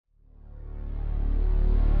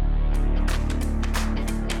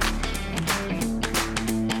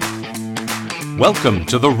Welcome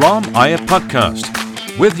to the Ram Iyer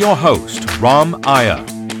Podcast with your host, Ram Iyer,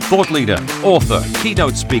 thought leader, author,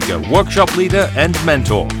 keynote speaker, workshop leader, and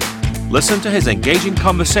mentor. Listen to his engaging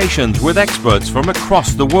conversations with experts from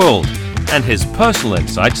across the world and his personal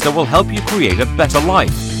insights that will help you create a better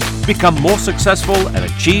life, become more successful, and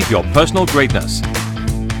achieve your personal greatness.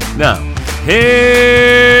 Now,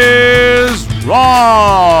 here's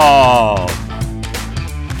Ram!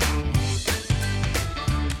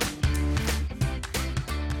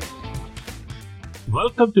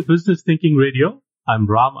 Welcome to Business Thinking Radio. I'm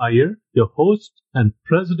Ram Iyer, your host and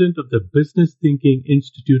president of the Business Thinking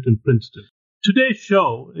Institute in Princeton. Today's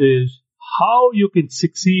show is how you can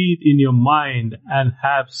succeed in your mind and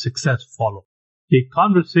have success follow. A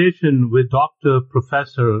conversation with Dr.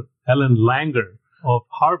 Professor Ellen Langer of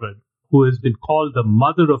Harvard, who has been called the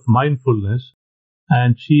Mother of Mindfulness,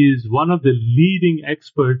 and she is one of the leading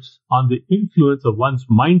experts on the influence of one's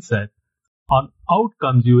mindset on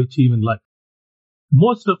outcomes you achieve in life.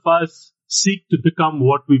 Most of us seek to become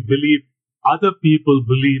what we believe other people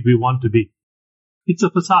believe we want to be. It's a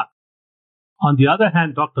facade. On the other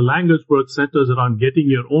hand, Dr. Langer's work centers around getting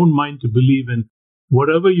your own mind to believe in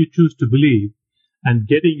whatever you choose to believe and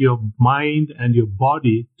getting your mind and your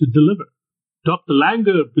body to deliver. Dr.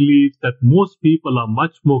 Langer believes that most people are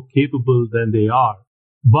much more capable than they are,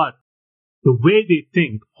 but the way they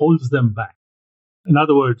think holds them back. In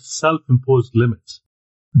other words, self-imposed limits.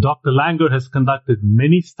 Dr. Langer has conducted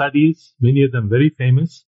many studies, many of them very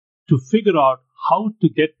famous, to figure out how to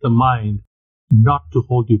get the mind not to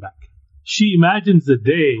hold you back. She imagines a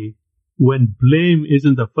day when blame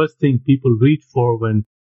isn't the first thing people reach for when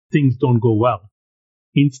things don't go well.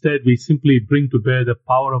 Instead, we simply bring to bear the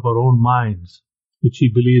power of our own minds, which she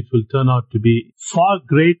believes will turn out to be far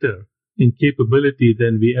greater in capability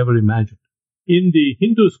than we ever imagined. In the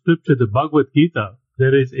Hindu scripture, the Bhagavad Gita,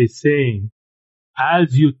 there is a saying,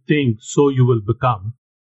 as you think, so you will become.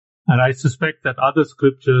 And I suspect that other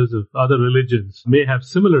scriptures of other religions may have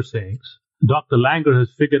similar sayings. Dr. Langer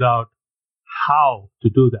has figured out how to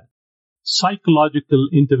do that. Psychological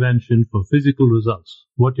intervention for physical results.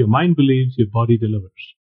 What your mind believes, your body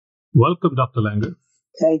delivers. Welcome, Dr. Langer.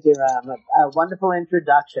 Thank you, Ram. A wonderful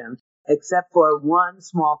introduction, except for one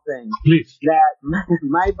small thing. Please. That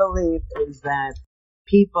my belief is that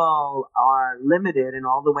people are limited in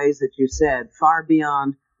all the ways that you said, far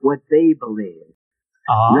beyond what they believe.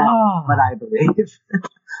 Not what I believe.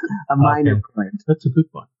 A minor point. That's a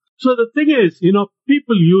good point. So the thing is,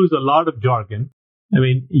 people use a lot of jargon. I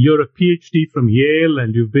mean, you're a PhD from Yale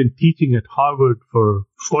and you've been teaching at Harvard for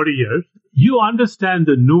 40 years. You understand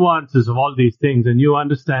the nuances of all these things, and you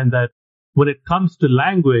understand that when it comes to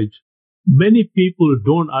language, many people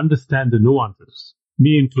don't understand the nuances,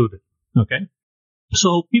 me included. Okay?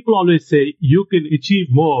 So people always say you can achieve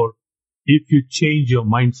more if you change your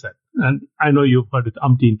mindset. And I know you've heard it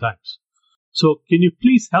umpteen times. So can you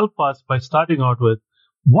please help us by starting out with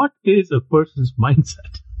what is a person's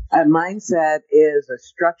mindset? A mindset is a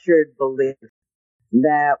structured belief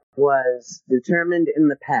that was determined in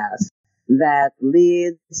the past that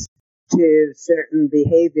leads to certain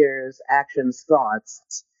behaviors, actions,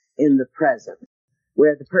 thoughts in the present,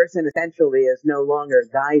 where the person essentially is no longer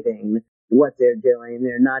guiding what they're doing.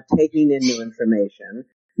 They're not taking in new information.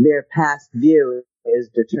 Their past view is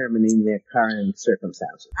determining their current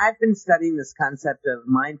circumstances. I've been studying this concept of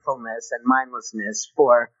mindfulness and mindlessness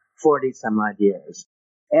for 40 some odd years.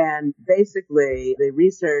 And basically, the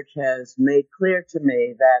research has made clear to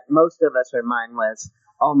me that most of us are mindless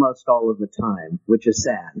almost all of the time, which is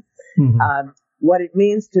sad. Mm-hmm. What it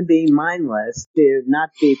means to be mindless, to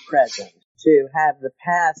not be present, to have the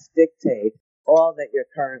past dictate all that you're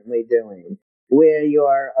currently doing, where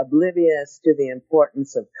you're oblivious to the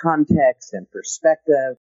importance of context and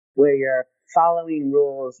perspective, where you're following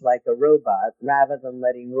rules like a robot rather than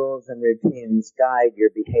letting rules and routines guide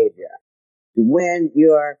your behavior. When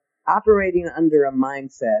you're operating under a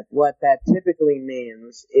mindset, what that typically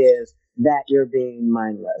means is that you're being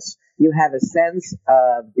mindless. You have a sense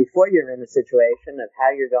of, before you're in a situation, of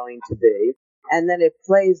how you're going to be, and then it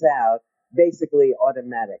plays out basically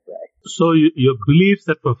automatically. So your beliefs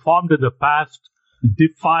that were formed in the past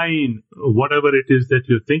define whatever it is that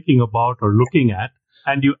you're thinking about or looking at,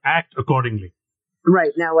 and you act accordingly.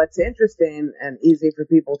 Right. Now, what's interesting and easy for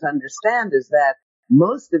people to understand is that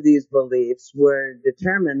most of these beliefs were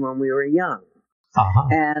determined when we were young. Uh-huh.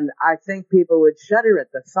 And I think people would shudder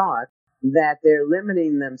at the thought that they're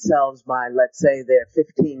limiting themselves by, let's say, their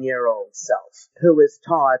 15-year-old self, who is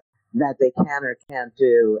taught that they can or can't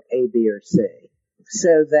do A, B, or C.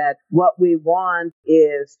 So that what we want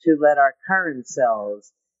is to let our current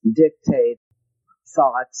selves dictate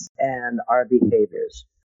thoughts and our behaviors.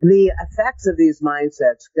 The effects of these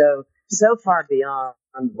mindsets go so far beyond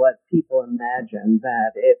what people imagine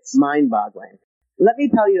that it's mind-boggling. Let me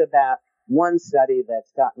tell you about one study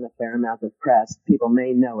that's gotten a fair amount of press. People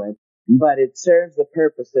may know it, but it serves the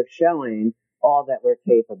purpose of showing all that we're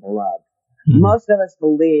capable of. Mm-hmm. Most of us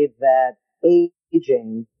believe that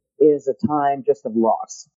aging is a time just of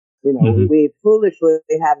loss. We foolishly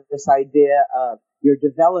have this idea of you're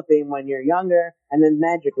developing when you're younger, and then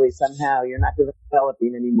magically somehow you're not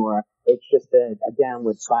developing anymore. It's just a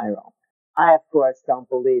downward spiral. I, of course, don't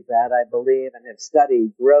believe that. I believe and have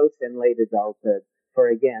studied growth in late adulthood for,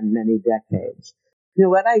 again, many decades.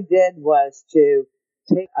 What I did was to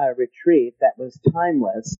take a retreat that was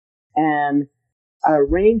timeless and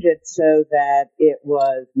arrange it so that it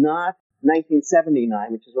was not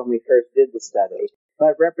 1979, which is when we first did the study,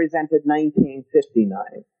 but represented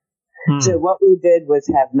 1959. So what we did was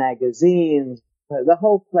have magazines. The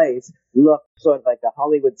whole place looked sort of like a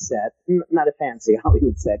Hollywood set, not a fancy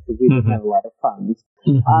Hollywood set because we didn't have a lot of funds.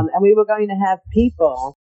 And we were going to have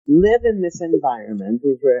people live in this environment.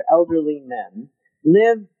 These were elderly men,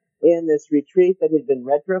 live in this retreat that had been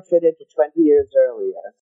retrofitted to 20 years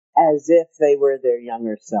earlier as if they were their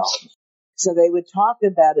younger selves. So they would talk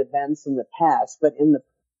about events in the past, but in the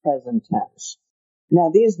present tense. Now,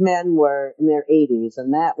 these men were in their 80s,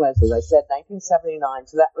 and that was, as I said, 1979,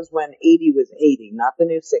 so that was when 80 was 80, not the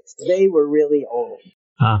new 60. They were really old.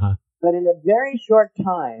 But in a very short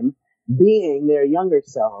time, being their younger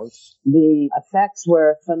selves, the effects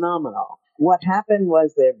were phenomenal. What happened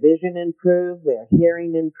was their vision improved, their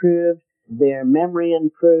hearing improved, their memory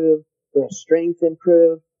improved, their strength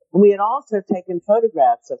improved. And we had also taken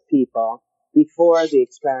photographs of people before the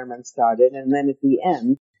experiment started, and then at the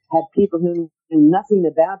end, had people who knew nothing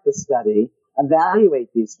about the study evaluate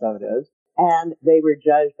these photos, and they were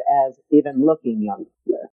judged as even looking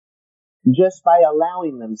younger, just by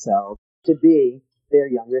allowing themselves to be their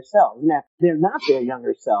younger selves. Now, they're not their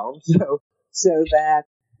younger selves, so that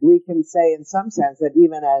we can say in some sense that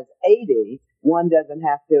even as 80, one doesn't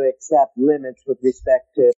have to accept limits with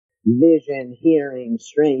respect to vision, hearing,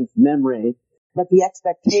 strength, memory, but the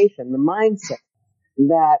expectation, the mindset,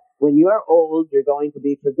 that when you're old, you're going to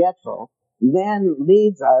be forgetful, then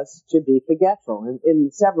leads us to be forgetful in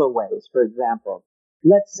several ways. For example,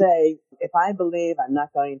 let's say if I believe I'm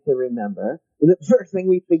not going to remember, the first thing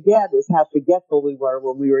we forget is how forgetful we were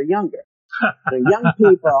when we were younger. So young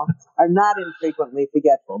people are not infrequently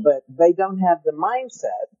forgetful, but they don't have the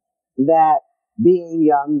mindset that being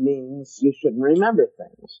young means you shouldn't remember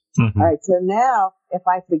things. All right, so now if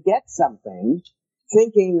I forget something,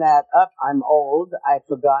 thinking that, I'm old, I've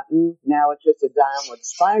forgotten, now it's just a downward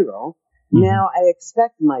spiral, now I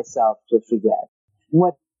expect myself to forget.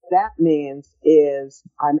 What that means is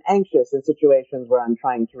I'm anxious in situations where I'm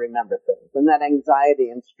trying to remember things, and that anxiety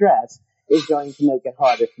and stress is going to make it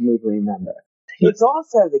harder for me to remember. It's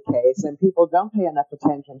also the case, and people don't pay enough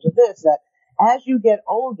attention to this, that as you get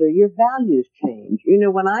older, your values change.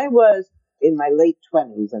 When I was in my late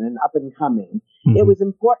 20s and up and coming, it was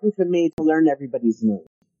important for me to learn everybody's name.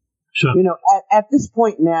 Sure. At this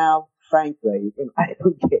point now, frankly, I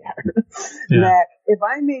don't care. That if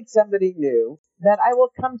I meet somebody new, that I will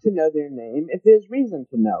come to know their name if there's reason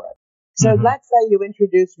to know it. So let's say you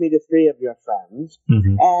introduce me to 3 of your friends,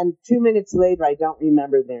 and 2 minutes later I don't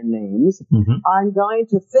remember their names. I'm going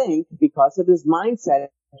to think, because of this mindset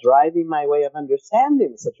driving my way of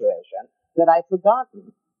understanding the situation, that I've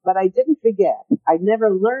forgotten. But I didn't forget. I never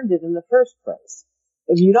learned it in the first place.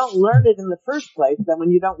 If you don't learn it in the first place, then when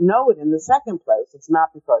you don't know it in the second place, it's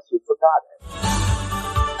not because you forgot it.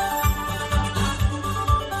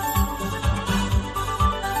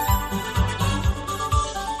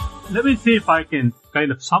 Let me see if I can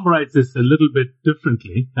kind of summarize this a little bit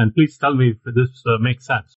differently, and please tell me if this makes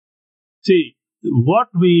sense. See, what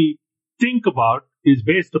we think about is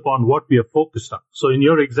based upon what we are focused on. So in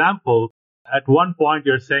your example, at one point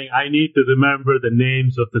you're saying, I need to remember the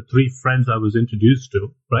names of the 3 friends I was introduced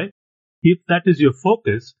to, right? If that is your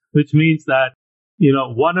focus, which means that,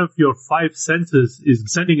 one of your 5 senses is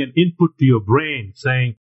sending an input to your brain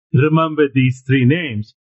saying, remember these 3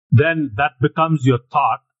 names, then that becomes your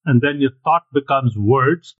thought, and then your thought becomes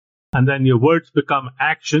words, and then your words become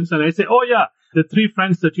actions. And I say, oh yeah, the 3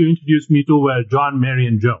 friends that you introduced me to were John, Mary,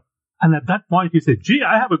 and Joe. And at that point you say, gee,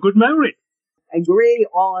 I have a good memory. Agree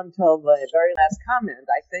all until the very last comment.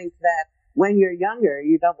 I think that when you're younger,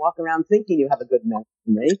 you don't walk around thinking you have a good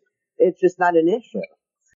memory. It's just not an issue.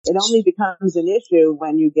 It only becomes an issue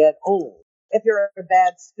when you get old. If you're a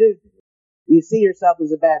bad student, you see yourself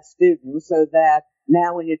as a bad student so that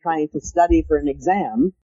now when you're trying to study for an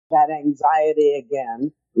exam, That anxiety,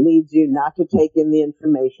 again, leads you not to take in the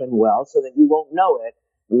information well so that you won't know it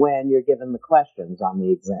when you're given the questions on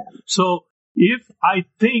the exam. So if I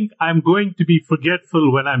think I'm going to be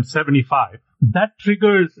forgetful when I'm 75, that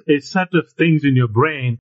triggers a set of things in your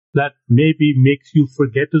brain that maybe makes you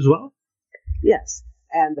forget as well? Yes.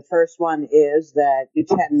 And the first one is that you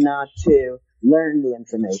tend not to learn the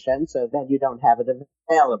information so that you don't have it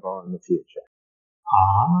available in the future.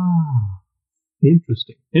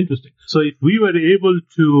 Interesting. So if we were able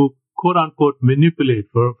to, quote unquote, manipulate,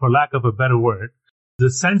 for lack of a better word, the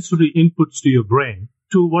sensory inputs to your brain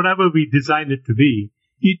to whatever we design it to be,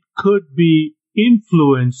 it could be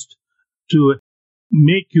influenced to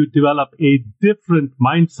make you develop a different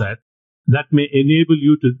mindset that may enable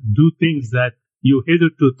you to do things that you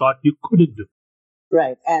hitherto thought you couldn't do.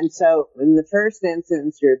 Right. And so in the first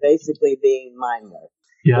instance, you're basically being mindless.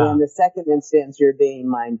 Yeah. In the second instance, you're being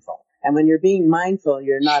mindful. And when you're being mindful,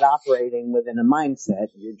 you're not operating within a mindset.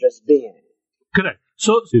 You're just being. Correct.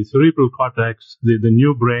 So the cerebral cortex, the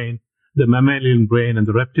new brain, the mammalian brain, and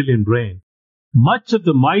the reptilian brain, much of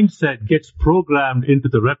the mindset gets programmed into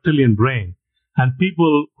the reptilian brain. And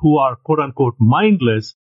people who are, quote unquote,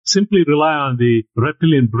 mindless simply rely on the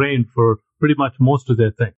reptilian brain for pretty much most of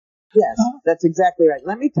their thing. Yes, that's exactly right.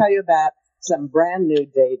 Let me tell you about some brand new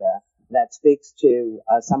data that speaks to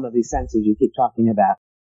some of these senses you keep talking about.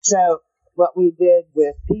 So what we did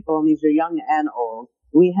with people, and these are young and old,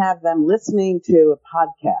 we have them listening to a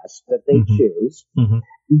podcast that they choose,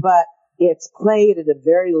 but it's played at a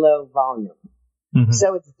very low volume.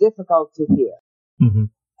 So it's difficult to hear.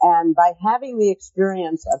 And by having the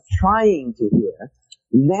experience of trying to hear,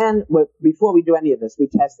 then before we do any of this, we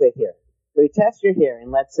test their hearing. So we test your hearing.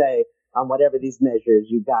 Let's say on whatever these measures,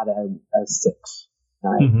 you got a 6.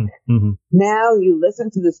 Right? Now you listen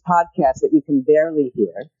to this podcast that you can barely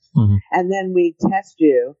hear, and then we test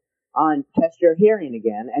your hearing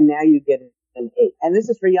again, and now you get an 8. And this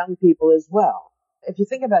is for young people as well. If you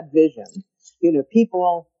think about vision,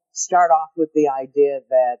 people start off with the idea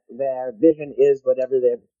that their vision is whatever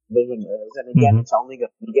their vision is, and again, it's only going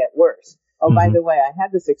to get worse. Oh, by the way, I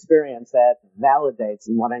had this experience that validates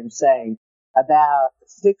what I'm saying. About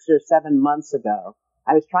 6 or 7 months ago,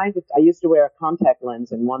 I used to wear a contact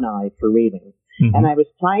lens in one eye for reading, and I was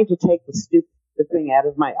trying to take the stupid thing out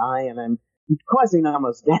of my eye, and I'm causing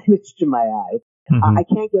almost damage to my eye. I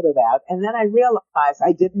can't get it out, and then I realized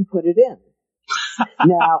I didn't put it in.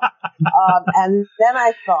 Now, and then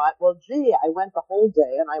I thought, well, gee, I went the whole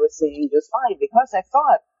day and I was seeing just fine because I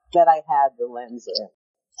thought that I had the lens in,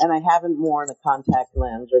 and I haven't worn a contact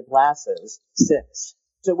lens or glasses since.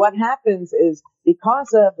 So what happens is,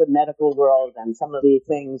 because of the medical world and some of the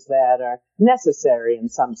things that are necessary in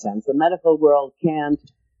some sense, the medical world can't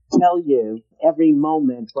tell you every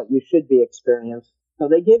moment what you should be experiencing. So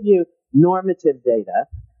they give you normative data.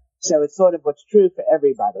 So it's sort of what's true for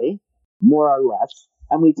everybody, more or less.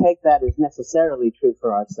 And we take that as necessarily true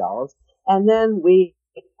for ourselves. And then we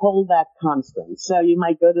hold that constant. So you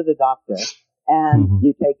might go to the doctor and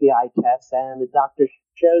you take the eye test, and the doctor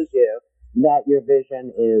shows you that your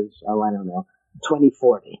vision is,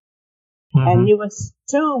 20/40. And you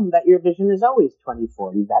assume that your vision is always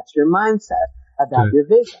 20/40. That's your mindset about your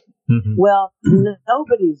vision. Well,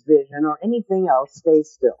 nobody's vision or anything else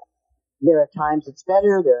stays still. There are times it's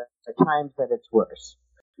better, there are times that it's worse.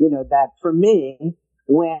 That for me,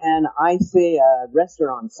 when I see a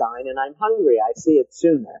restaurant sign and I'm hungry, I see it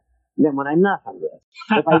sooner than when I'm not hungry.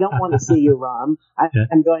 If I don't want to see you, Ram,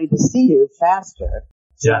 I'm going to see you faster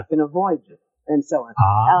so I can avoid you, and so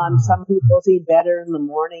on. Some people see better in the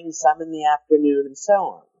morning, some in the afternoon, and so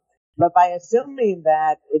on. But by assuming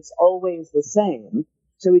that it's always the same,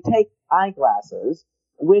 so we take eyeglasses,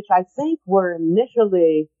 which I think were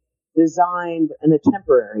initially designed in a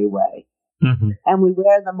temporary way, and we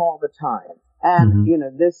wear them all the time. And,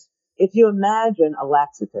 if you imagine a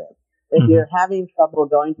laxative, if you're having trouble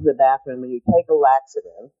going to the bathroom and you take a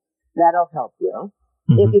laxative, that'll help you.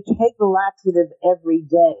 If you take the laxative every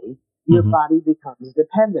day, your body becomes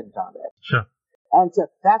dependent on it. Sure. And so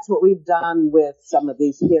that's what we've done with some of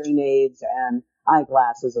these hearing aids and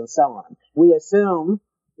eyeglasses and so on. We assume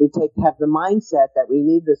have the mindset that we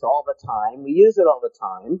need this all the time, we use it all the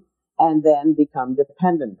time, and then become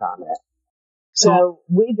dependent on it. So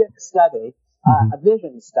we did a study, a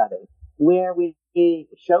vision study, where we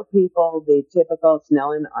show people the typical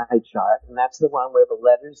Snellen eye chart, and that's the one where the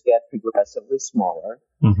letters get progressively smaller.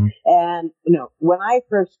 And, when I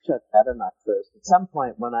first took that, or not first, at some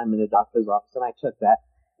point when I'm in a doctor's office and I took that,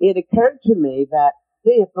 it occurred to me that,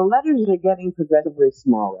 if the letters are getting progressively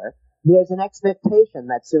smaller, there's an expectation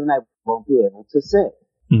that soon I won't be able to see.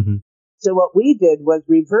 So what we did was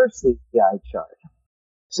reverse the eye chart.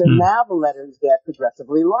 So now the letters get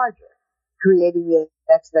progressively larger, creating the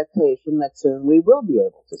expectation that soon we will be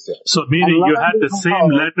able to see. So meaning you had the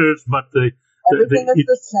same letters, but everything is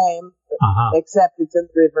the same, except it's in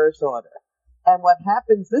reverse order. And what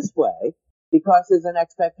happens this way, because there's an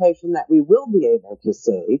expectation that we will be able to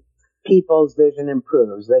see, people's vision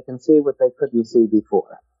improves. They can see what they couldn't see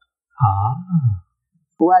before.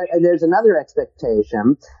 Well, there's another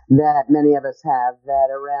expectation that many of us have, that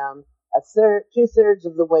around two-thirds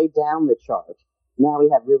of the way down the chart, now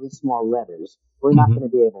we have really small letters. We're not going to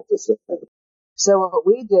be able to see it. So what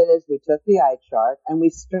we did is we took the eye chart and we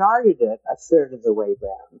started it a third of the way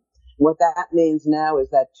down. What that means now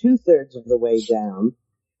is that two-thirds of the way down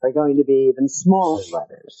are going to be even smaller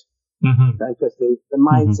letters. Because the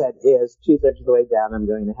mindset is two-thirds of the way down, I'm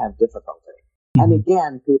going to have difficulty. And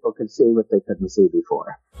again, people could see what they couldn't see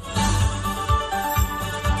before.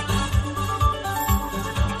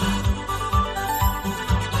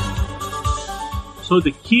 So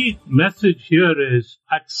the key message here is,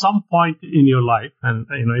 at some point in your life, and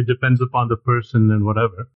it depends upon the person and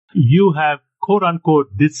whatever, you have quote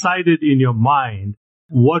unquote decided in your mind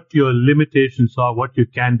what your limitations are, what you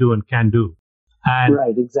can do and can't do. And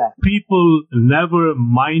right, exactly. People never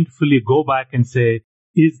mindfully go back and say,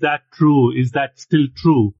 is that true? Is that still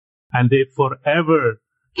true? And they forever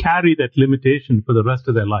carry that limitation for the rest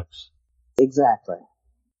of their lives. Exactly.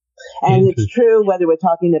 And it's true whether we're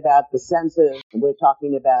talking about the senses, we're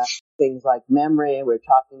talking about things like memory, we're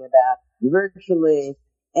talking about virtually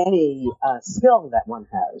any skill that one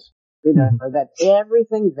has. That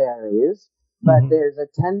everything varies, but there's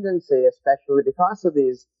a tendency, especially because of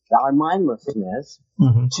our mindlessness,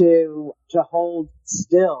 to hold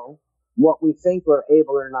still what we think we're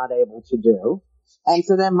able or not able to do. And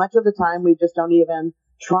so then much of the time we just don't even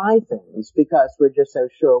try things because we're just so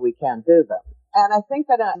sure we can't do them. And I think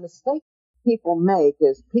that a mistake people make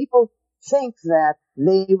is people think that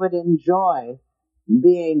they would enjoy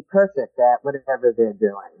being perfect at whatever they're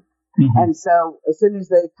doing. And so as soon as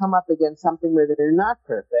they come up against something where they're not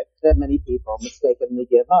perfect, then many people mistakenly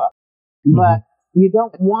give up. But you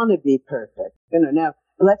don't want to be perfect. Now,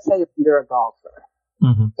 let's say if you're a golfer.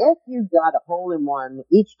 If you got a hole-in-one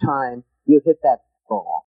each time you hit that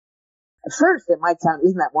ball, at first it might sound,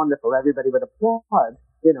 isn't that wonderful? Everybody would applaud,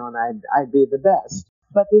 and I'd be the best.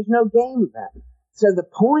 But there's no game then. So the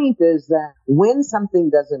point is that when something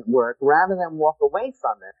doesn't work, rather than walk away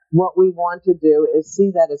from it, what we want to do is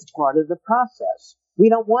see that as part of the process. We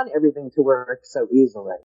don't want everything to work so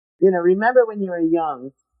easily. Remember when you were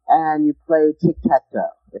young and you played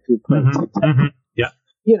tic-tac-toe, if you played tic-tac-toe. Yeah.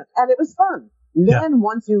 And it was fun. Then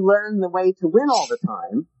once you learn the way to win all the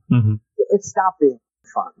time, it stopped being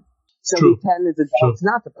fun. So we tend as adults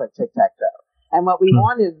not to play tic-tac-toe. And what we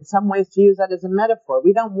want is in some ways to use that as a metaphor.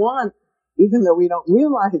 We don't want, even though we don't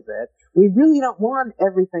realize it, we really don't want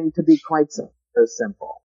everything to be quite so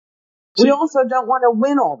simple. We also don't want to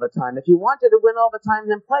win all the time. If you wanted to win all the time,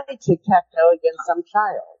 then play tic-tac-toe against some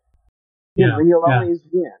child. You'll always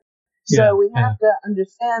win. So we have to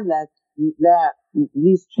understand that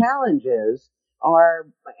these challenges are,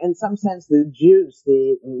 in some sense, the juice,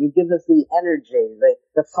 it gives us the energy,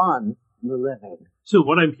 the fun, the living. So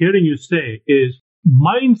what I'm hearing you say is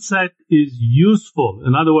mindset is useful.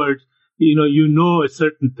 In other words, you know a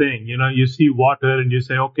certain thing, you see water and you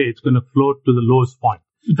say, okay, it's going to float to the lowest point.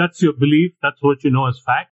 That's your belief. That's what you know as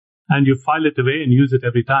fact. And you file it away and use it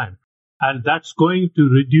every time. And that's going to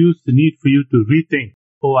reduce the need for you to rethink.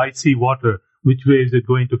 Oh, I see water. Which way is it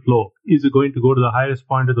going to flow? Is it going to go to the highest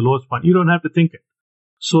point or the lowest point? You don't have to think it.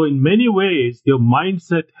 So in many ways, your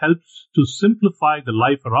mindset helps to simplify the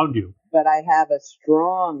life around you. But I have a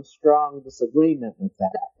strong, strong disagreement with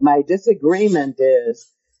that. My disagreement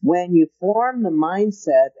is when you form the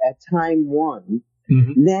mindset at time one,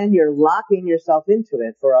 then you're locking yourself into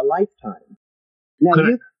it for a lifetime. Now,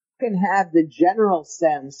 you can have the general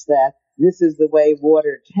sense that this is the way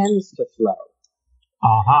water tends to flow.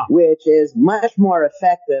 Which is much more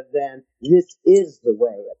effective than this is the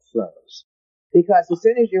way it flows. Because as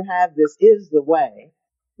soon as you have this is the way,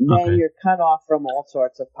 then you're cut off from all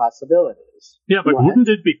sorts of possibilities. Yeah, but wouldn't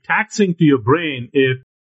it be taxing to your brain if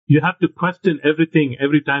you have to question everything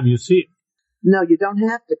every time you see it? No, you don't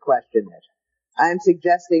have to question it. I'm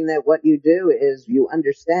suggesting that what you do is you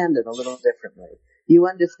understand it a little differently. You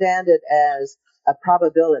understand it as a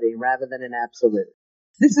probability rather than an absolute.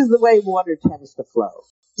 This is the way water tends to flow.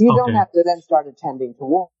 You don't have to then start attending to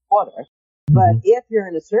water. But if you're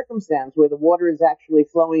in a circumstance where the water is actually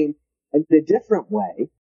flowing in a different way,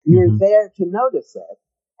 you're there to notice it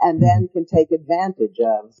and then can take advantage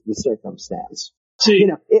of the circumstance. See,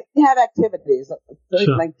 If you have activities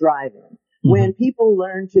sure. like driving, when people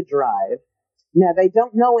learn to drive, now they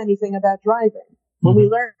don't know anything about driving. When we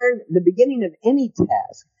learn the beginning of any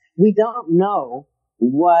task, we don't know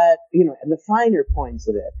what, the finer points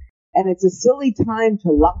of it. And it's a silly time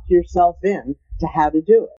to lock yourself in to how to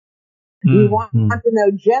do it. You want to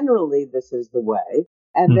know generally this is the way.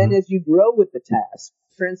 And then as you grow with the task,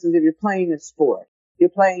 for instance, if you're playing a sport, you're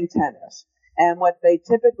playing tennis, and what they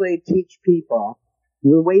typically teach people,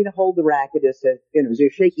 the way to hold the racket is to, as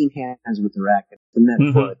you're shaking hands with the racket, the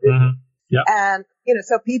metaphor. Yeah. And,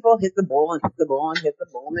 so people hit the ball and hit the ball and hit the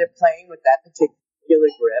ball, and they're playing with that particular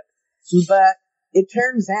grip. But it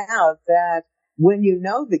turns out that when you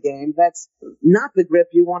know the game, that's not the grip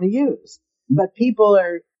you want to use. But people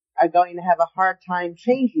are going to have a hard time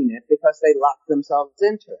changing it because they lock themselves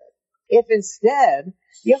into it. If instead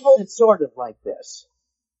you hold it sort of like this,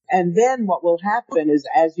 and then what will happen is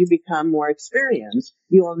as you become more experienced,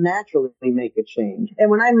 you will naturally make a change.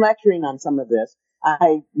 And when I'm lecturing on some of this,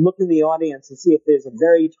 I look in the audience and see if there's a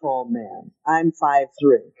very tall man. I'm 5'3".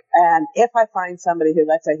 And if I find somebody who,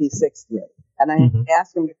 let's say he's 6'3", and I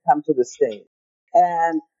ask him to come to the stage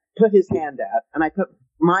and put his hand out, and I put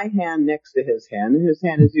my hand next to his hand, and his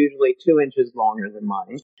hand is usually 2 inches longer than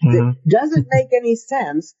mine. It doesn't make any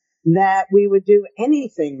sense that we would do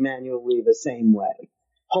anything manually the same way.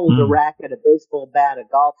 Hold a racket, a baseball bat, a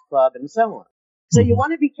golf club, and so on. So you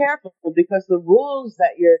want to be careful because the rules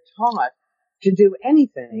that you're taught to do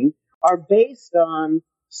anything are based on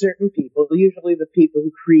certain people, usually the people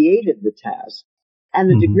who created the task. And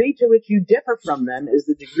the degree to which you differ from them is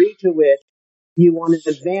the degree to which you want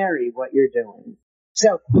to vary what you're doing.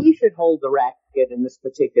 So he should hold the racket in this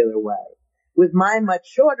particular way. With my much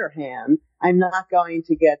shorter hand, I'm not going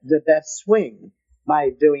to get the best swing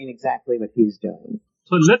by doing exactly what he's doing.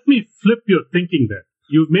 So let me flip your thinking there.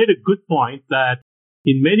 You've made a good point that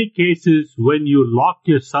in many cases, when you lock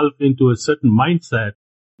yourself into a certain mindset,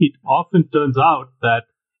 it often turns out that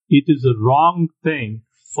it is a wrong thing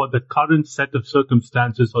for the current set of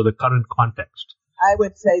circumstances or the current context. I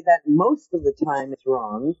would say that most of the time it's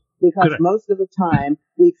wrong because Correct. Most of the time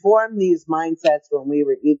we form these mindsets when we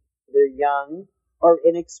were either young or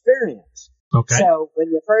inexperienced. Okay. So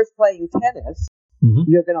when you're first playing tennis,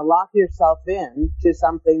 you're going to lock yourself in to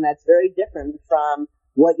something that's very different from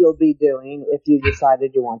what you'll be doing if you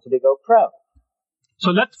decided you wanted to go pro.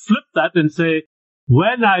 So let's flip that and say,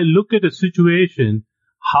 when I look at a situation,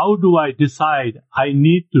 how do I decide I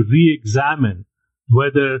need to re-examine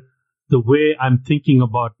whether the way I'm thinking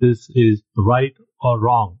about this is right or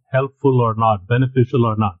wrong, helpful or not, beneficial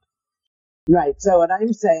or not? Right. So what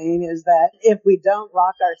I'm saying is that if we don't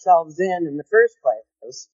lock ourselves in the first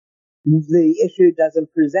place, the issue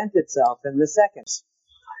doesn't present itself in the second.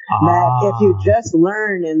 That if you just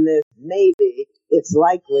learn in this maybe, it's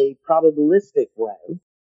likely, probabilistic way,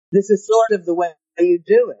 this is sort of the way you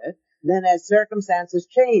do it, then as circumstances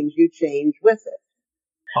change, you change with it.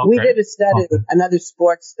 Okay. We did a study, another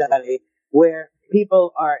sports study, where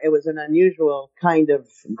it was an unusual kind of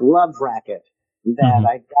glove racket that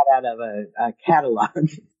I got out of a catalog.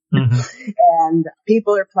 And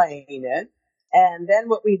people are playing it. And then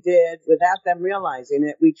what we did, without them realizing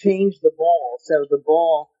it, we changed the ball. So the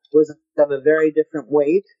ball was of a very different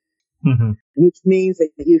weight, which means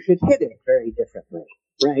that you should hit it very differently,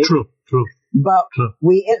 right? True. But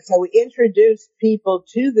we introduced people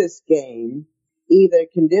to this game either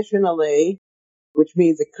conditionally, which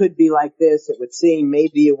means it could be like this, it would seem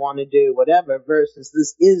maybe you want to do whatever, versus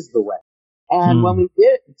this is the way. And when we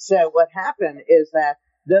did, so what happened is that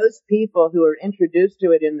those people who are introduced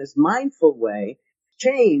to it in this mindful way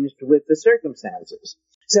changed with the circumstances.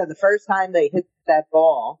 So the first time they hit that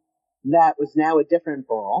ball, that was now a different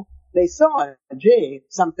ball. They saw, gee,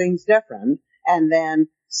 something's different, and then,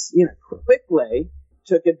 quickly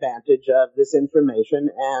took advantage of this information,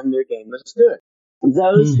 and their game was good.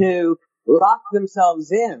 Those who locked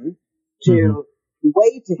themselves in to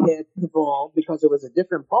wait to hit the ball because it was a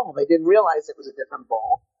different ball, they didn't realize it was a different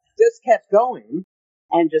ball, just kept going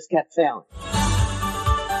and just kept failing.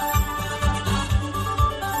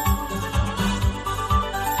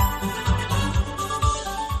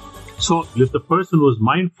 So if the person was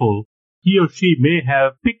mindful, he or she may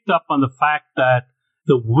have picked up on the fact that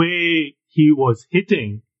the way he was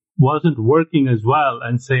hitting wasn't working as well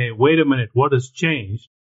and say, wait a minute, what has changed?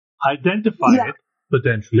 Identify it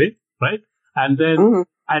potentially, right? And then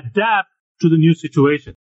adapt to the new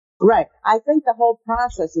situation. Right. I think the whole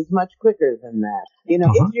process is much quicker than that.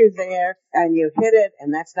 If you're there and you hit it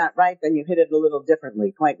and that's not right, then you hit it a little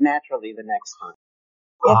differently, quite naturally the next time.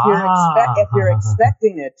 If you're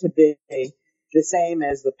expecting it to be the same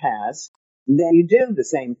as the past, then you do the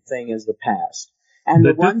same thing as the past. And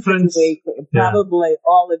the one thing difference, we probably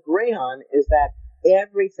all agree on is that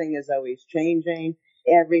everything is always changing.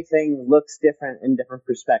 Everything looks different in different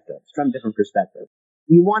perspectives, from different perspectives.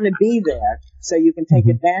 You want to be there so you can take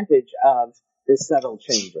advantage of the subtle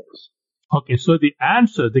changes. Okay, so the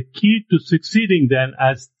answer, the key to succeeding then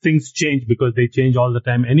as things change, because they change all the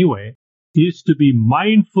time anyway, is to be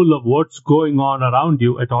mindful of what's going on around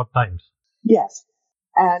you at all times. Yes.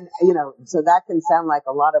 And, so that can sound like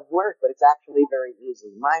a lot of work, but it's actually very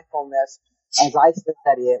easy. Mindfulness, as I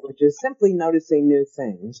study it, which is simply noticing new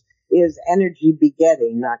things, is energy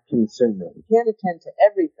begetting, not consuming. You can't attend to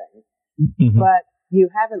everything, but you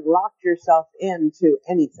haven't locked yourself into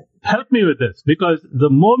anything. Help me with this, because the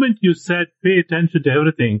moment you said pay attention to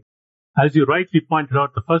everything, as you rightly pointed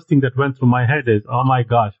out, the first thing that went through my head is, oh my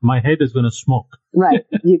gosh, my head is going to smoke. Right.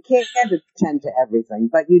 You can't attend to everything,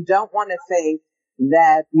 but you don't want to think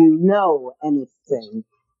that you know anything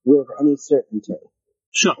with any certainty.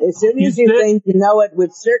 Sure. As soon as you think you know it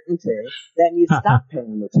with certainty, then you stop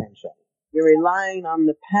paying attention. You're relying on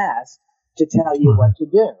the past to tell you what to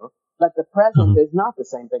do, but the present is not the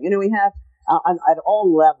same thing. We have, at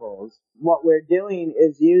all levels, what we're doing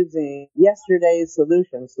is using yesterday's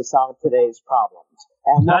solutions to solve today's problems.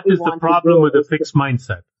 And that is the problem with a fixed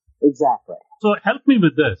mindset. Exactly. So help me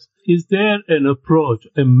with this. Is there an approach,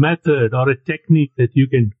 a method, or a technique that you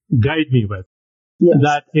can guide me with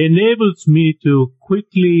that enables me to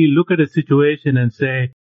quickly look at a situation and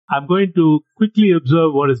say, I'm going to quickly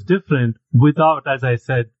observe what is different without, as I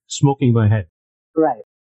said, smoking my head? Right.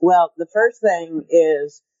 Well, the first thing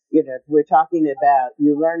is, if we're talking about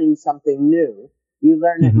you learning something new, you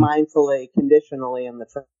learn it mindfully, conditionally in the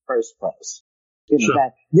first place.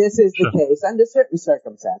 That this is the case under certain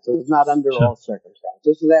circumstances, not under all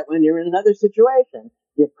circumstances, so that when you're in another situation,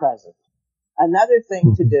 you're present. Another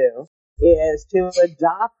thing to do is to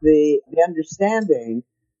adopt the understanding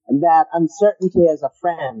that uncertainty is a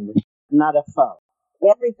friend, not a foe.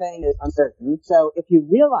 Everything is uncertain, so if you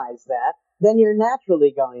realize that, then you're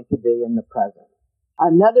naturally going to be in the present.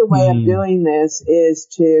 Another way of doing this is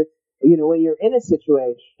to, when you're in a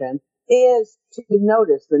situation, is to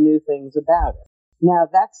notice the new things about it. Now,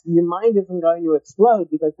 your mind isn't going to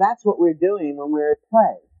explode because that's what we're doing when we're at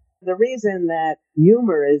play. The reason that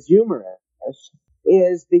humor is humorous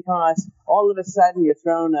is because all of a sudden you're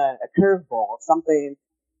thrown a curveball, something,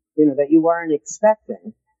 that you weren't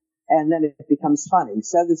expecting, and then it becomes funny.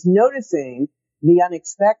 So this noticing the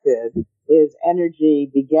unexpected is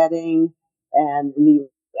energy begetting, and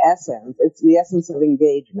it's the essence of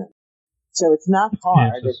engagement. So it's not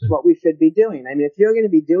hard. It's what we should be doing. I mean, if you're going to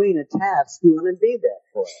be doing a task, you want to be there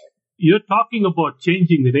for it. You're talking about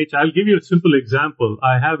changing the nature. I'll give you a simple example.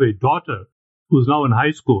 I have a daughter who's now in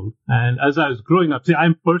high school. And as I was growing up,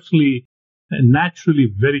 I'm personally and naturally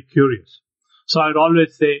very curious. So I'd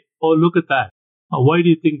always say, oh, look at that. Why do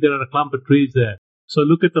you think there are a clump of trees there? So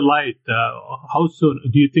look at the light. How soon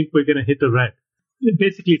do you think we're going to hit a red?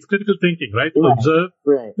 Basically, it's critical thinking, right? Observe,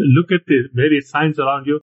 look at the various signs around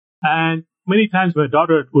you. And many times my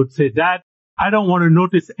daughter would say, Dad, I don't want to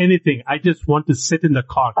notice anything. I just want to sit in the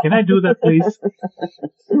car. Can I do that, please?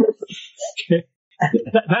 Okay.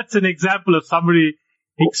 That's an example of somebody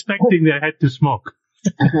expecting their head to smoke.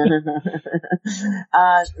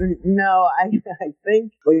 No, I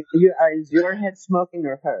think is your head smoking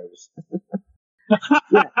or hers?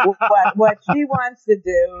 What she wants to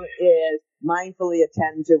do is mindfully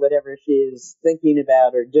attend to whatever she's thinking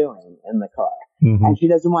about or doing in the car. And she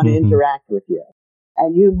doesn't want to interact with you.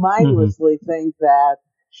 And you mindlessly think that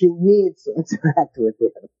she needs to interact with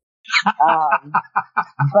you.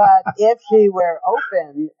 But if she were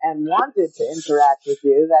open and wanted to interact with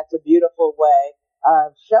you, that's a beautiful way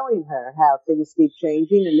of showing her how things keep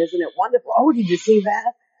changing. And isn't it wonderful? Oh, did you see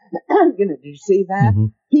that? Did you see that?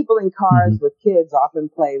 People in cars with kids often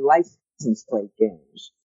play license plate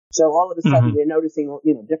games. So all of a sudden you're noticing,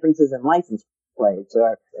 differences in license plates,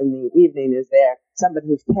 or in the evening is there somebody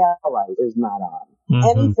whose tail light is not on.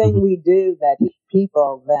 Anything we do that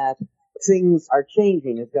people that things are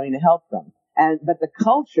changing is going to help them. But the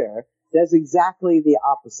culture does exactly the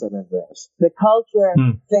opposite of this. The culture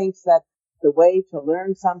thinks that the way to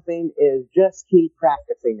learn something is just keep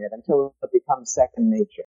practicing it until it becomes second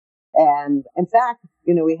nature. And in fact,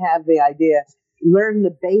 we have the idea, learn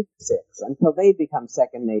the basics until they become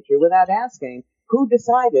second nature, without asking who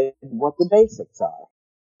decided what the basics are.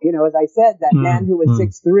 As I said, that man who was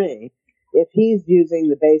 6'3", if he's using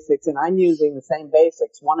the basics and I'm using the same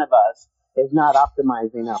basics, one of us is not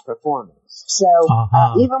optimizing our performance. So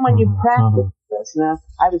even when you practice this, now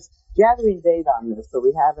I was gathering data on this, but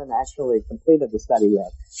we haven't actually completed the study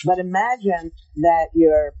yet. But imagine that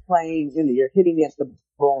you're playing, you're hitting at the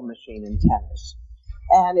ball machine in tennis.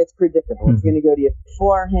 And it's predictable. It's going to go to your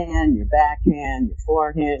forehand, your backhand, your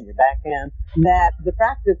forehand, your backhand. That the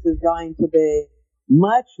practice is going to be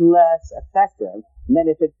much less effective than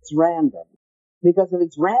if it's random. Because if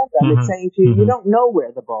it's random, it's saying to you, you don't know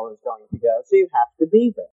where the ball is going to go, so you have to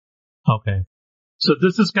be there. Okay. So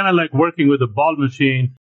this is kind of like working with a ball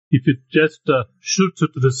machine. If it just shoots it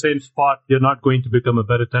to the same spot, you're not going to become a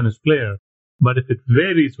better tennis player. But if it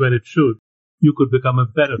varies where it shoots, you could become a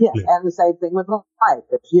better player. Yes, and the same thing with life.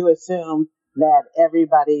 If you assume that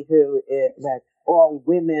everybody that all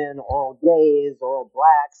women, all gays, all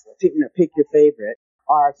blacks, pick your favorite,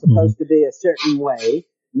 are supposed to be a certain way,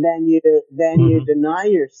 then you deny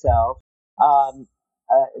yourself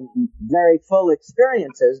very full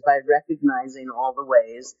experiences by recognizing all the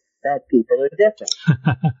ways that people are different.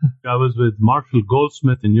 I was with Marshall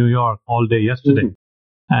Goldsmith in New York all day yesterday,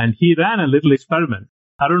 and he ran a little experiment.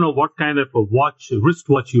 I don't know what kind of a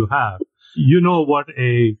wristwatch you have. You know what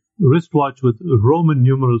a wristwatch with Roman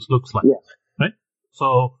numerals looks like, right?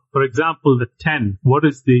 So, for example, the 10, what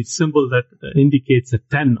is the symbol that indicates a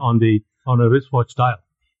 10 on a wristwatch dial?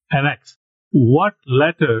 An X. What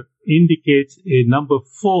letter indicates a number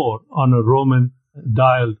 4 on a Roman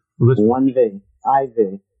dialed wristwatch? 1V.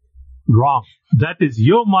 IV. Wrong. That is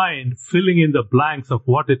your mind filling in the blanks of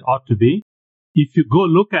what it ought to be. If you go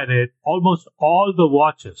look at it, almost all the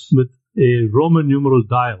watches with a Roman numeral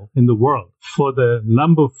dial in the world, for the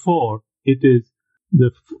number 4, it is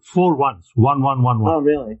the 4 ones, 1111. Oh,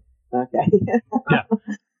 really? Okay. Yeah.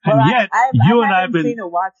 And yet, you and I have been... seen a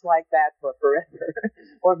watch like that for forever.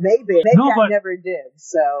 Or maybe I never did.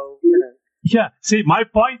 So, Yeah. See, my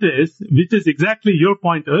point is, which is exactly your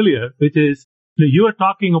point earlier, which is, you are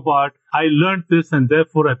talking about, I learned this and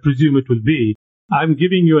therefore I presume it will be. I'm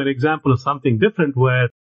giving you an example of something different where,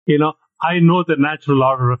 I know the natural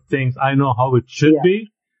order of things. I know how it should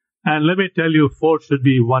be. And let me tell you, 4 should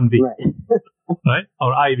be 1B. Right. Right?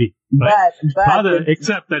 Or IV. Right? But rather,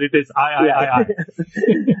 except that it is I.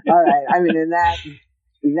 All right. I mean, and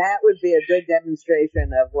that would be a good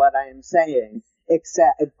demonstration of what I am saying.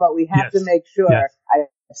 But we have to make sure I've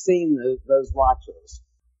seen those watches.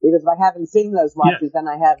 Because if I haven't seen those watches, then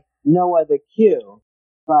I have no other cue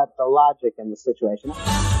but the logic in the situation.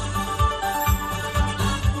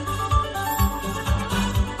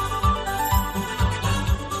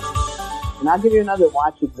 And I'll give you another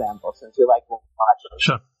watch example since you like watches.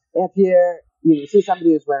 Sure. If you see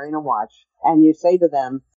somebody who's wearing a watch and you say to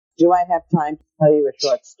them, do I have time to tell you a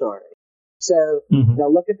short story? So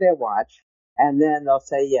they'll look at their watch and then they'll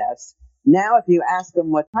say yes. Now if you ask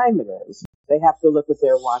them what time it is, they have to look at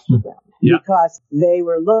their watch again. Yeah. Because they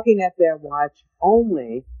were looking at their watch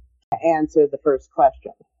only to answer the first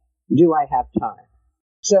question. Do I have time?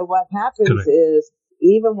 So what happens is,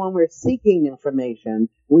 even when we're seeking information,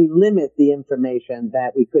 we limit the information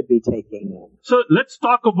that we could be taking in. So let's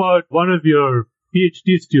talk about one of your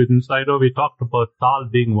PhD students. I know we talked about Tal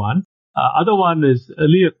being one. Other one is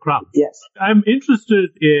Leah Crump. Yes. I'm interested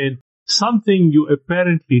in something you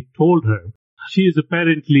apparently told her. She is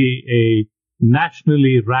apparently a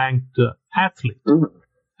nationally ranked athlete.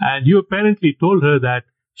 And you apparently told her that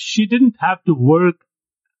she didn't have to work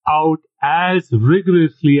out as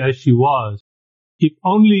rigorously as she was if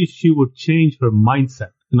only she would change her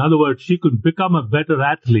mindset. In other words, she could become a better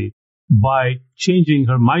athlete by changing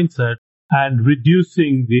her mindset and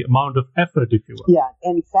reducing the amount of effort, if you will. Yeah.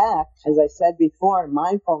 In fact, as I said before,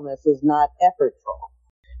 mindfulness is not effortful.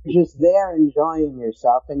 You're just there enjoying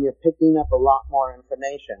yourself and you're picking up a lot more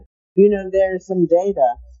information. There's some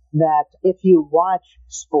data that if you watch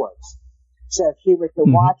sports, so if she were to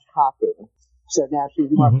watch hockey, so now she's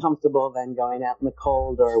more comfortable than going out in the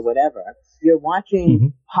cold or whatever. You're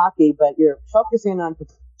watching hockey, but you're focusing on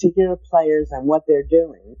particular players and what they're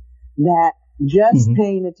doing. That just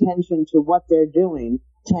paying attention to what they're doing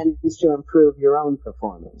tends to improve your own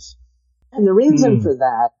performance. And the reason for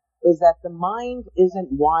that is that the mind isn't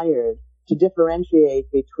wired to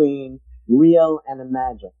differentiate between real and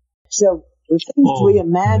imagined. So the things we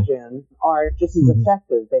imagine are just as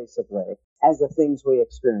effective, basically, as the things we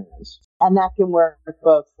experience. And that can work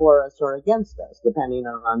both for us or against us, depending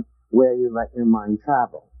on where you let your mind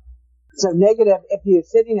travel. So negative, if you're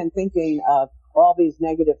sitting and thinking of all these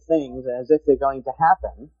negative things as if they're going to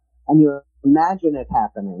happen, and you imagine it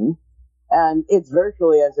happening, and it's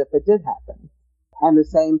virtually as if it did happen. And the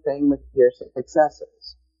same thing with your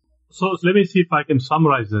successes. So let me see if I can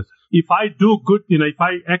summarize this. If I do good, if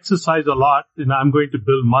I exercise a lot, I'm going to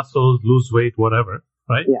build muscles, lose weight, whatever,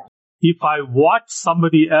 right? Yeah. if I watch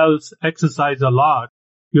somebody else exercise a lot,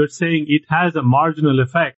 you're saying it has a marginal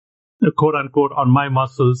effect, quote unquote, on my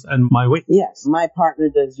muscles and my weight. Yes, my partner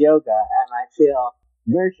does yoga, and I feel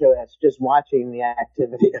virtuous just watching the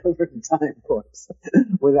activity over the time course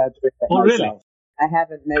without doing it myself. Really? I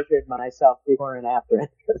haven't measured myself before and after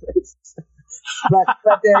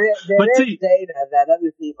but there is data that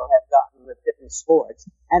other people have gotten with different sports.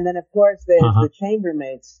 And then, of course, there's the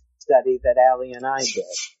chambermaid study that Ali and I did.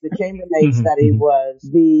 The chambermaid study was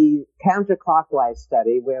the counterclockwise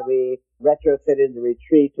study where we retrofitted the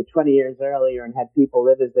retreat to 20 years earlier and had people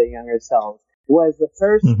live as their younger selves. Was the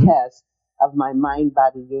first test of my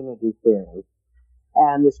mind-body unity theory.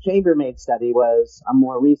 And this chambermaid study was a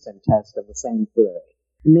more recent test of the same theory.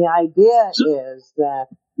 And the idea is that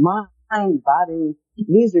mind, body,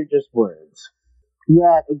 these are just words.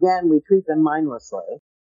 Yet, again, we treat them mindlessly.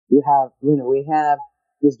 We have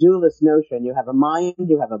this dualist notion. You have a mind,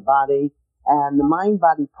 you have a body, and the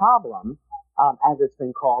mind-body problem, as it's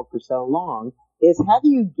been called for so long, is how do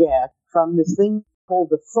you get from this thing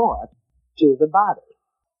called a thought to the body?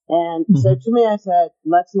 And so to me, I said,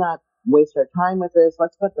 let's not waste our time with this.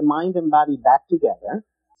 Let's put the mind and body back together.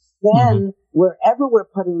 Then, wherever we're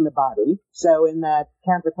putting the body, so in that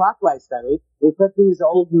counterclockwise study, we put these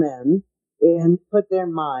old men put their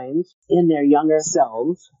minds in their younger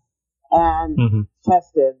selves and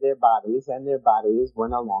tested their bodies, and their bodies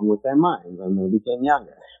went along with their minds, and they became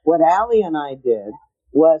younger. What Ali and I did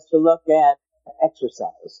was to look at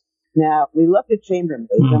exercise. Now, we looked at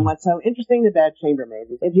chambermaids, and what's so interesting about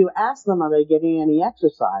chambermaids is if you ask them, are they getting any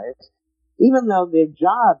exercise, even though their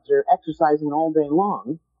jobs are exercising all day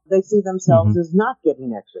long, they see themselves as not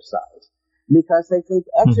getting exercise because they think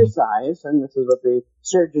exercise, and this is what the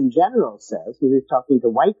Surgeon General says, he was talking to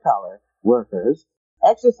white-collar workers,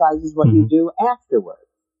 exercise is what you do afterward.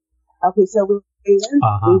 Okay, so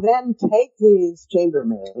we then take these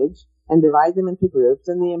chambermaids and divide them into groups,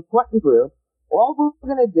 and the important group, all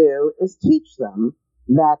we're going to do is teach them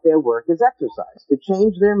that their work is exercise, to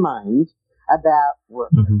change their minds about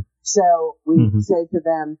work. So we say to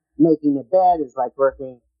them, making a bed is like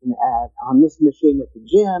working on this machine at the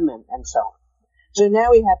gym, and so on. So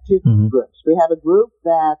now we have two groups. We have a group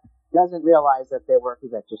that doesn't realize that their work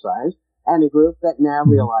is exercise, and a group that now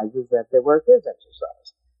realizes that their work is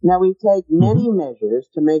exercise. Now we take many measures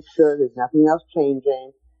to make sure there's nothing else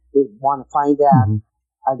changing. We want to find out,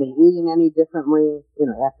 are they eating any differently,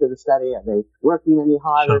 after the study? Are they working any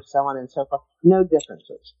harder, so on and so forth? No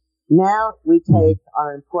differences. Now we take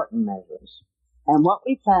our important measures. And what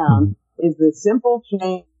we found is the simple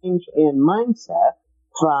change in mindset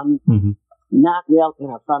from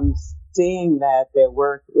from seeing that their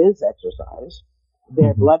work is exercise.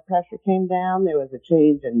 Their blood pressure came down. There was a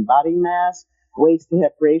change in body mass, waist to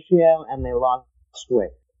hip ratio, and they lost weight.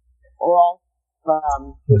 All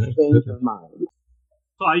from the change of mind.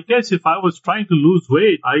 So I guess if I was trying to lose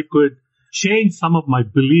weight, I could change some of my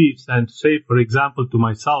beliefs and say, for example, to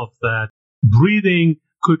myself that breathing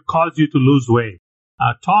could cause you to lose weight.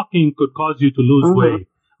 Talking could cause you to lose weight.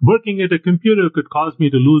 Working at a computer could cause me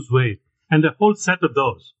to lose weight. And a whole set of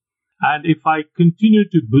those. And if I continue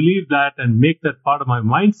to believe that and make that part of my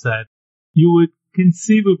mindset, you would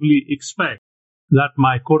conceivably expect that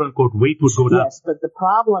my quote-unquote weight would go down. Yes, but the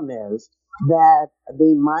problem is that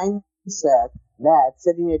the mindset that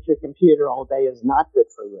sitting at your computer all day is not good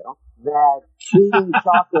for you, that eating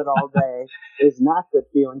chocolate all day is not good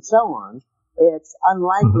for you, and so on, it's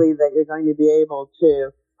unlikely that you're going to be able to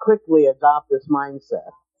quickly adopt this mindset.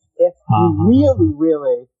 If you really,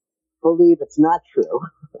 really believe it's not true,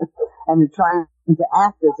 and you're trying to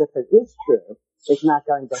act as if it is true, it's not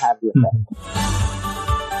going to have the effect.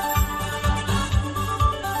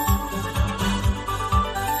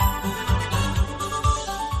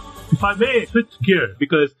 If I may switch gear,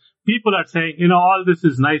 because people are saying, all this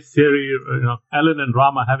is nice theory, Ellen and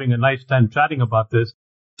Ram are having a nice time chatting about this.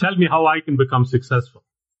 Tell me how I can become successful,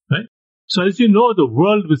 right? So as you know, the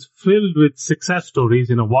world was filled with success stories.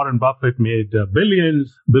 Warren Buffett made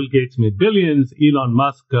billions, Bill Gates made billions, Elon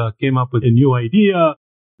Musk came up with a new idea,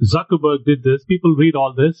 Zuckerberg did this. People read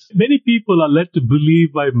all this. Many people are led to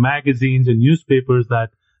believe by magazines and newspapers that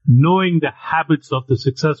knowing the habits of the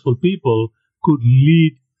successful people could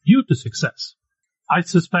lead you to success. I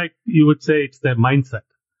suspect you would say it's their mindset.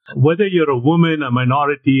 Whether you're a woman, a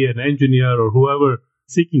minority, an engineer, or whoever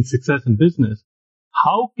seeking success in business,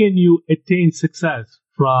 how can you attain success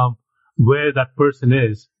from where that person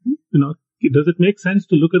is? Does it make sense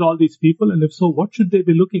to look at all these people? And if so, what should they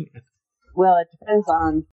be looking at? Well, it depends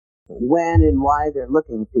on when and why they're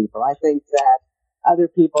looking at people. I think that other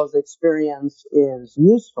people's experience is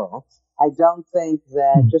useful I don't think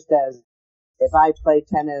that just as if I play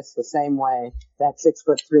tennis the same way that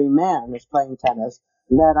 6'3" man is playing tennis,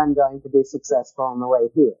 that I'm going to be successful in the way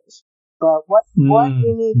he is. But what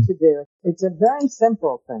you need to do, it's a very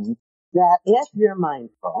simple thing, that if you're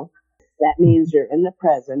mindful, that means you're in the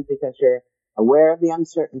present because you're aware of the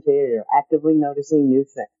uncertainty, or you're actively noticing new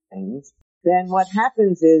things. Then what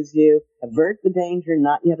happens is you avert the danger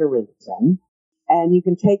not yet arisen, and you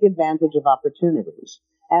can take advantage of opportunities.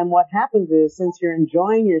 And what happens is, since you're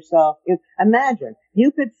enjoying yourself, imagine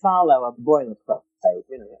you could follow a boilerplate,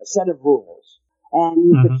 a set of rules, and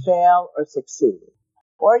you could fail or succeed.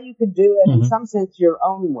 Or you could do it in some sense your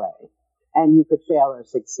own way, and you could fail or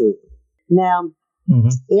succeed. Now,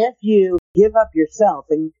 if you give up yourself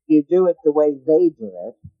and you do it the way they do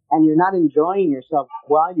it, and you're not enjoying yourself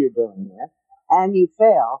while you're doing it, and you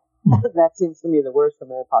fail, that seems to me the worst of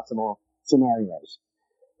all possible scenarios.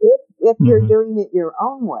 If you're doing it your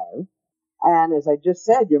own way, and as I just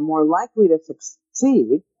said, you're more likely to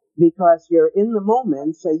succeed because you're in the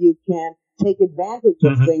moment, so you can take advantage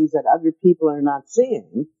of things that other people are not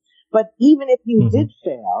seeing. But even if you did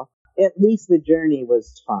fail, at least the journey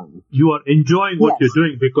was fun. You are enjoying what you're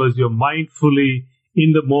doing because you're mindfully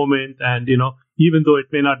in the moment, and, even though it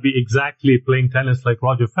may not be exactly playing tennis like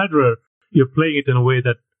Roger Federer, you're playing it in a way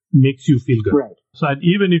that makes you feel good. Right. So, and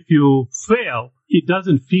even if you fail, it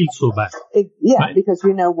doesn't feel so bad. Right? Because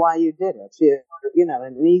you know why you did it. In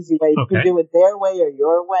an easy way. You can do it their way or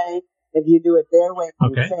your way. If you do it their way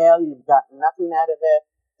and you fail, you've gotten nothing out of it.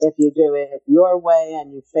 If you do it your way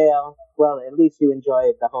and you fail, well, at least you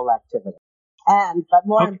enjoy the whole activity. But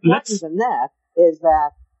more important than that is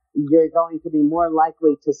that you're going to be more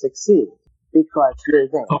likely to succeed because you're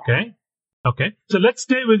there. Okay. So let's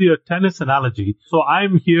stay with your tennis analogy. So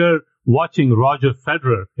I'm here watching Roger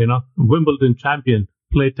Federer, Wimbledon champion,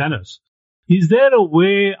 play tennis. Is there a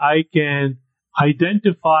way I can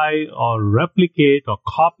identify or replicate or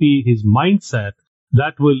copy his mindset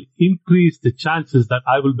that will increase the chances that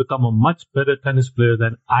I will become a much better tennis player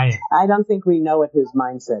than I am? I don't think we know what his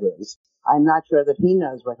mindset is. I'm not sure that he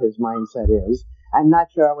knows what his mindset is. I'm not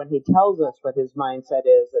sure when he tells us what his mindset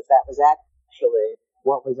is that was actually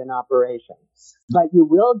what was in operation. But you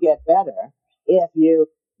will get better if you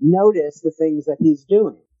notice the things that he's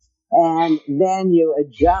doing. And then you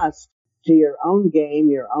adjust to your own game,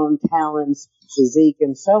 your own talents, physique,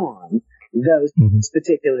 and so on, those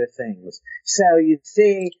particular things. So you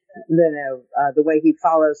see the way he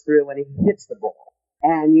follows through when he hits the ball.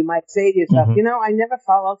 And you might say to yourself, I never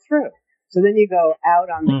follow through. So then you go out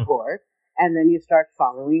on the court, and then you start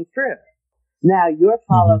following through. Now, your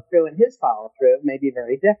follow-through and his follow-through may be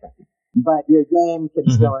very different, but your game can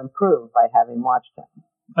still improve by having watched him.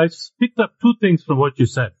 I picked up two things from what you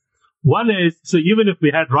said. One is, so even if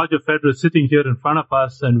we had Roger Federer sitting here in front of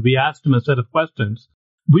us and we asked him a set of questions,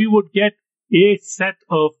 we would get a set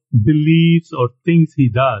of beliefs or things he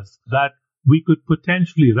does that we could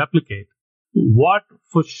potentially replicate. What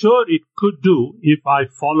for sure it could do, if I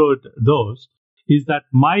followed those, is that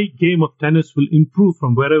my game of tennis will improve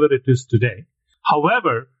from wherever it is today.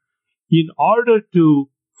 However, in order to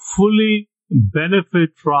fully benefit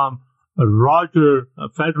from Roger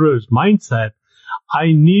Federer's mindset, I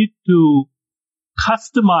need to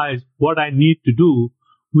customize what I need to do,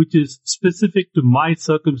 which is specific to my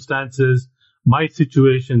circumstances, my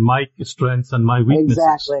situation, my strengths, and my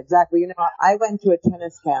weaknesses. Exactly. I went to a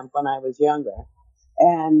tennis camp when I was younger,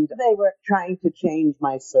 and they were trying to change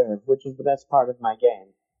my serve, which is the best part of my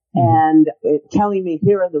game. And telling me,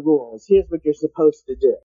 here are the rules. Here's what you're supposed to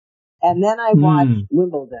do. And then I watched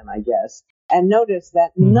Wimbledon, I guess, and noticed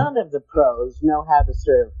that none of the pros know how to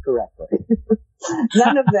serve correctly.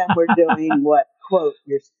 None of them were doing what, quote,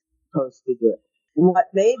 you're supposed to do. And what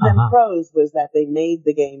made them pros was that they made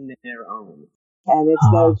the game their own. And it's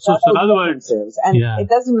those subtle differences. And it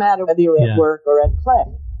doesn't matter whether you're at work or at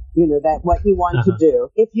play. That what you want to do.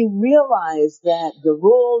 If you realize that the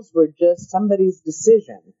rules were just somebody's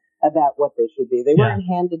decision about what they should be, they weren't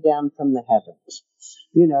handed down from the heavens.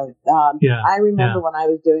 I remember when I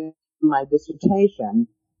was doing my dissertation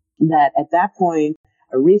that at that point,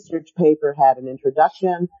 a research paper had an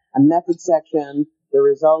introduction, a method section, the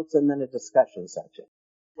results, and then a discussion section.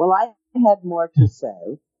 Well, I had more to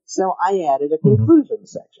say, so I added a conclusion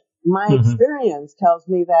section. My experience tells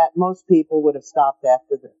me that most people would have stopped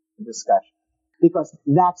after the discussion because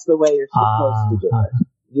that's the way you're supposed to do it.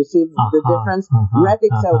 You see the difference?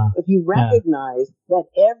 So if you recognize that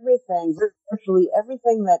virtually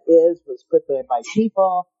everything that was put there by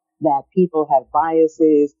people, that people have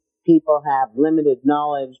biases, people have limited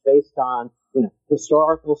knowledge based on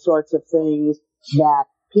historical sorts of things, that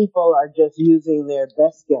people are just using their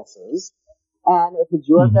best guesses. And if it's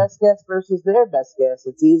your best guess versus their best guess,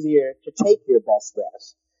 it's easier to take your best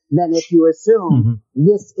guess than if you assume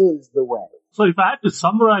this is the way. So if I had to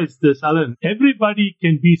summarize this, Alan, everybody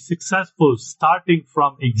can be successful starting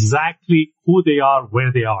from exactly who they are,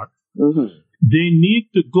 where they are. They need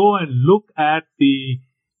to go and look at the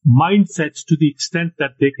mindsets to the extent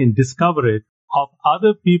that they can discover it of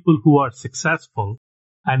other people who are successful,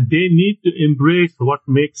 and they need to embrace what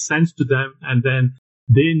makes sense to them, and then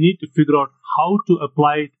they need to figure out how to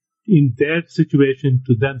apply it in their situation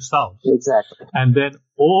to themselves. Exactly. And then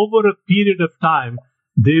over a period of time,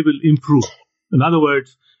 they will improve. In other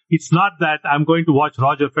words, it's not that I'm going to watch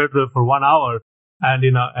Roger Federer for 1 hour and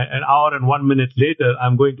an hour and 1 minute later,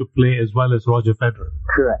 I'm going to play as well as Roger Federer.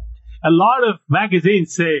 Correct. A lot of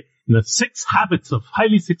magazines say, 6 habits of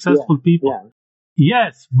highly successful people.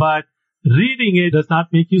 Yes, but reading it does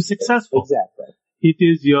not make you successful. Exactly. It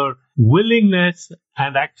is your willingness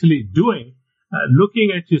and actually doing,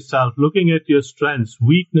 looking at yourself, looking at your strengths,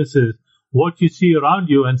 weaknesses, what you see around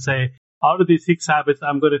you, and say, out of these 6 habits,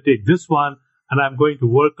 I'm going to take this one and I'm going to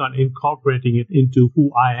work on incorporating it into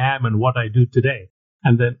who I am and what I do today.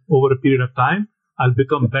 And then over a period of time, I'll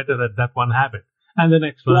become better at that one habit. And the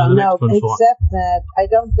next one, and the next one, except that I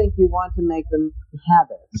don't think you want to make them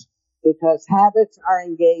habits, because habits are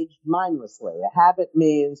engaged mindlessly. A habit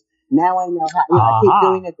means now I know how, I keep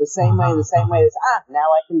doing it the same way, now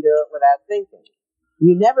I can do it without thinking.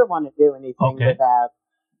 You never want to do anything without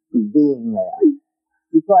being there.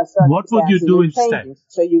 Because what would you do instead?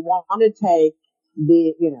 So you want to take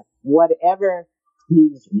the, whatever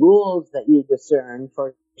these rules that you discern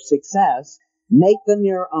for success, make them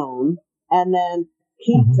your own, and then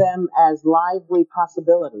keep them as lively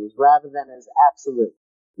possibilities rather than as absolute.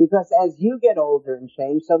 Because as you get older and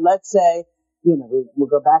change, so let's say, we'll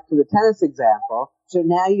go back to the tennis example. So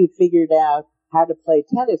now you've figured out how to play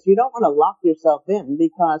tennis. You don't want to lock yourself in,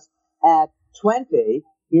 because at 20,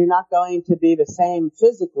 you're not going to be the same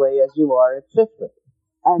physically as you are at 50.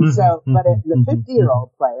 And so, but the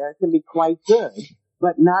 50-year-old player can be quite good,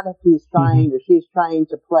 but not if he's trying or she's trying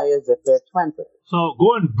to play as if they're 20. So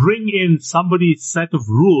go and bring in somebody's set of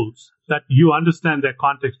rules that you understand their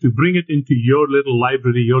context. You bring it into your little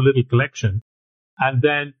library, your little collection, and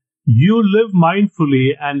then you live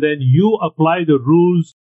mindfully, and then you apply the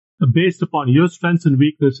rules based upon your strengths and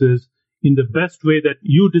weaknesses in the best way that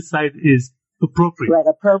you decide is appropriate. Right,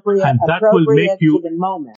 appropriate, and that appropriate will make you to the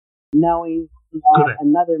moment, knowing that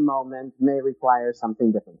another moment may require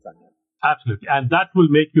something different from you. Absolutely. And that will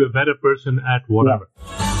make you a better person at whatever.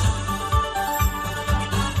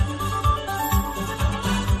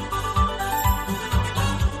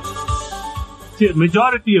 See, a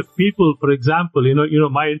majority of people, for example,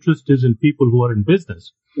 my interest is in people who are in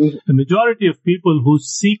business. The majority of people who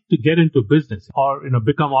seek to get into business or,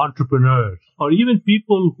 become entrepreneurs, or even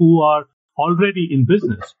people who are already in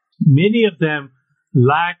business, many of them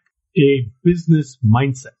lack a business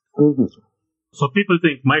mindset. So people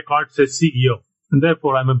think my card says CEO, and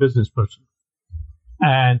therefore I'm a business person.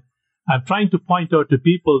 And I'm trying to point out to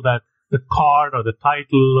people that the card or the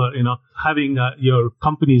title, having your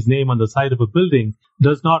company's name on the side of a building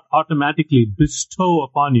does not automatically bestow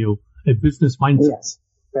upon you a business mindset. Yes,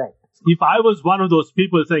 right. If I was one of those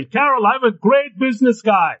people saying, Carol, I'm a great business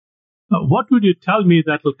guy, what would you tell me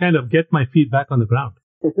that will kind of get my feet back on the ground?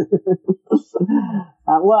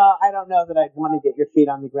 Well, I don't know that I'd want to get your feet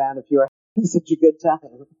on the ground if you were having such a good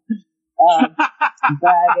time.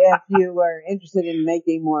 But if you were interested in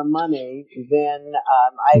making more money, then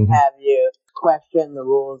I'd have you question the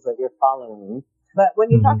rules that you're following. But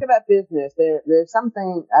when you talk about business, there's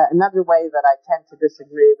something, another way that I tend to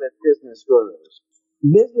disagree with business gurus.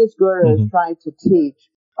 Business gurus try to teach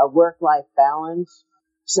a work-life balance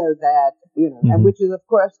so that, and which is, of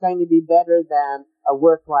course, going to be better than a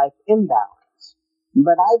work-life imbalance.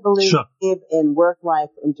 But I believe in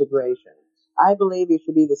work-life integration. I believe you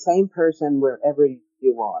should be the same person wherever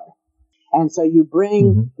you are. And so you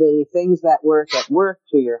bring the things that work at work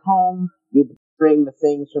to your home. You bring the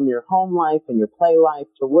things from your home life and your play life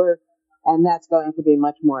to work. And that's going to be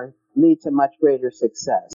lead to much greater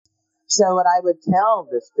success. So what I would tell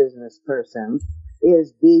this business person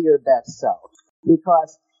is be your best self,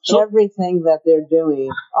 because everything that they're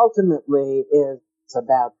doing ultimately is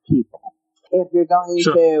about people. If you're going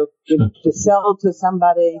to sell to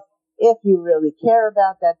somebody, if you really care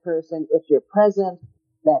about that person, if you're present,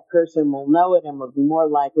 that person will know it and will be more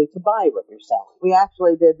likely to buy what you're selling. We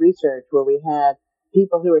actually did research where we had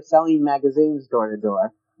people who were selling magazines door to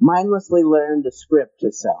door mindlessly learned a script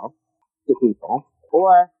to sell to people,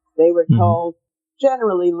 or they were told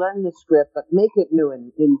generally learn the script, but make it new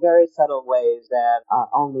in very subtle ways that are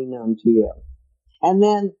only known to you. And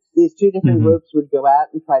then these two different groups would go out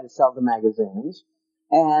and try to sell the magazines.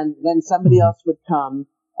 And then somebody else would come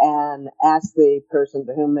and ask the person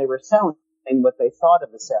to whom they were selling what they thought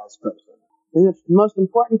of the salesperson. And the most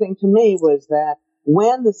important thing to me was that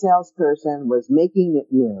when the salesperson was making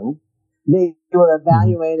it new, they were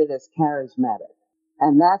evaluated as charismatic.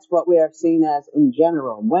 And that's what we are seen as in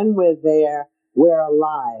general. When we're there, we're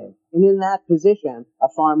alive. And in that position, are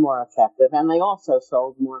far more effective. And they also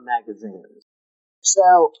sold more magazines.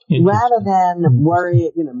 So rather than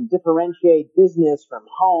worry, differentiate business from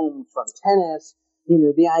home, from tennis,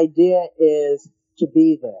 the idea is to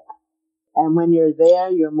be there. And when you're there,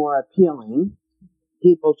 you're more appealing.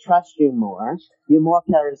 People trust you more. You're more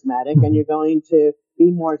charismatic, and you're going to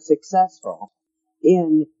be more successful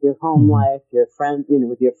in your home life, your friend,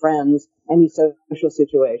 with your friends, any social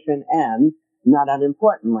situation, and not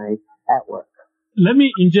unimportantly, at work. Let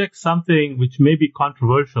me inject something which may be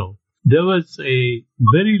controversial. There was a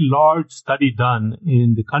very large study done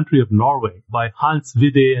in the country of Norway by Hans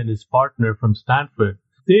Witte and his partner from Stanford.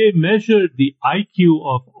 They measured the IQ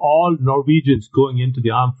of all Norwegians going into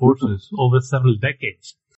the armed forces over several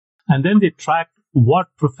decades. And then they tracked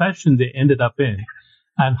what profession they ended up in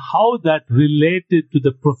and how that related to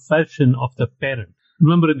the profession of the parent.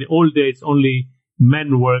 Remember, in the old days, only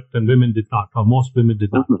men worked and women did not, or most women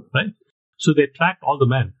did not, right? So they tracked all the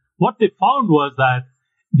men. What they found was that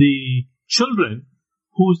the children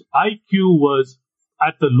whose IQ was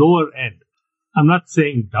at the lower end, I'm not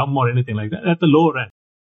saying dumb or anything like that, at the lower end,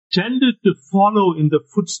 tended to follow in the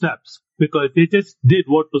footsteps because they just did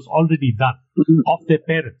what was already done of their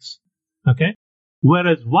parents. Okay?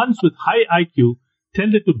 Whereas ones with high IQ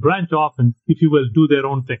tended to branch off and, if you will, do their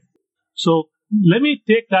own thing. So let me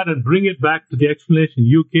take that and bring it back to the explanation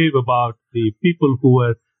you gave about the people who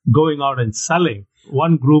were going out and selling.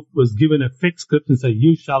 One group was given a fixed script and said,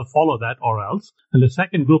 you shall follow that or else. And the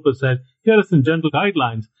second group has said, here are some general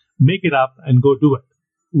guidelines, make it up and go do it.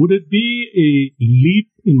 Would it be a leap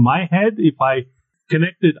in my head if I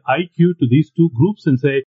connected IQ to these two groups and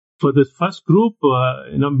say, for this first group,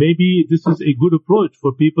 maybe this is a good approach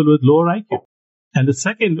for people with lower IQ. And the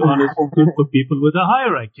second one is good for people with a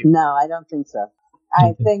higher IQ. No, I don't think so.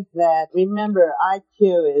 I think that, remember,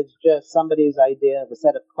 IQ is just somebody's idea of a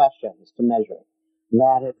set of questions to measure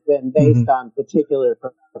that have been based on particular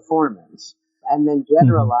performance and then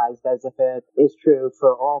generalized as if it is true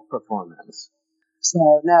for all performance.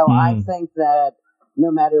 So, no, I think that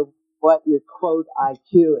no matter what your quote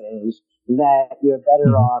IQ is, that you're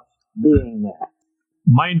better off being there.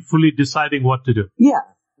 Mindfully deciding what to do. Yeah.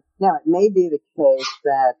 Now, it may be the case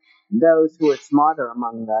that those who are smarter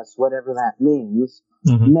among us, whatever that means,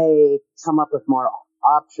 may come up with more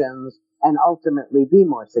options and ultimately be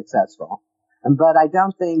more successful. But I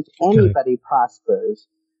don't think anybody prospers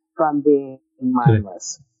from being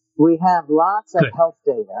mindless. We have lots of health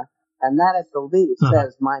data, and that at the least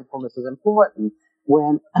says mindfulness is important.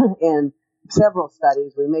 When in several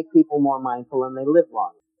studies, we make people more mindful and they live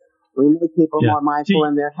longer. We make people more mindful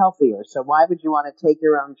and they're healthier. So why would you want to take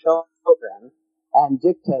your own children and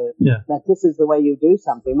dictate that this is the way you do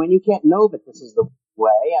something when you can't know that this is the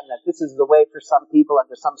way and that this is the way for some people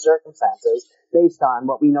under some circumstances based on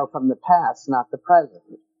what we know from the past, not the present.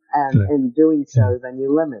 And in doing so, then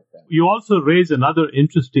you limit them. You also raise another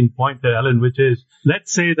interesting point there, Ellen, which is,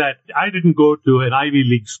 let's say that I didn't go to an Ivy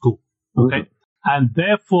League school, okay? And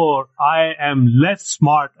therefore, I am less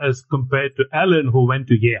smart as compared to Ellen, who went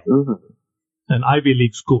to Yale, an Ivy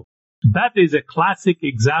League school. That is a classic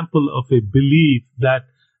example of a belief that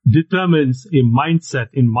determines a mindset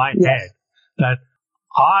in my head, that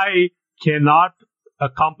I cannot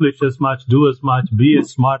accomplish as much, do as much, be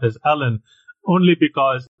as smart as Ellen, only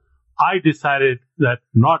because I decided that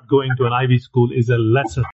not going to an Ivy school is a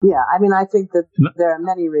lesson. Yeah, I mean, I think that there are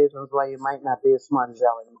many reasons why you might not be as smart as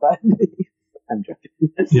Ellen, but I'm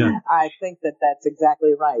joking. I think that that's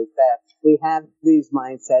exactly right, that we have these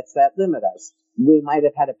mindsets that limit us. We might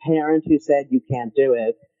have had a parent who said you can't do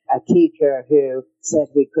it, a teacher who said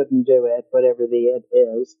we couldn't do it, whatever the it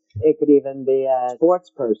is. It could even be a sports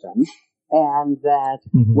person. And that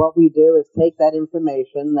what we do is take that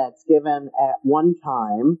information that's given at one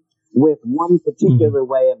time with one particular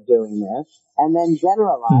way of doing this and then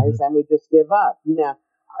generalize and we just give up. Now,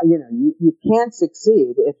 you can't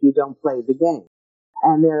succeed if you don't play the game.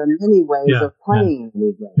 And there are many ways of playing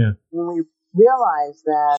the game. When we realize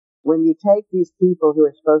that when you take these people who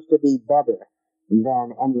are supposed to be better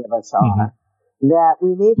than any of us are, that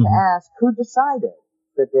we need to ask who decided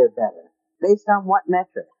that they're better, based on what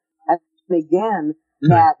metric. And again,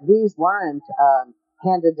 that these weren't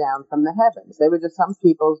handed down from the heavens. They were just some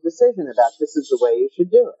people's decision about this is the way you should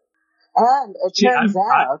do it. And it turns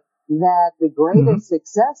out that the greatest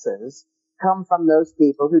successes come from those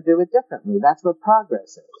people who do it differently. That's what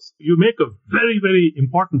progress is. You make a very, very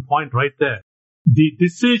important point right there. The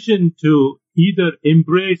decision to either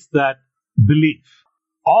embrace that belief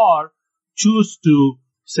or choose to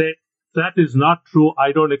say, that is not true,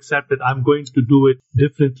 I don't accept it, I'm going to do it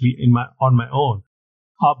differently on my own,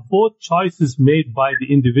 are both choices made by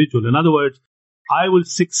the individual. In other words, I will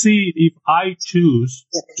succeed if I choose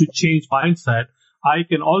to change mindset. I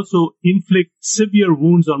can also inflict severe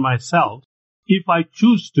wounds on myself if I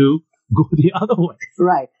choose to go the other way.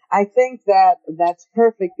 Right. I think that that's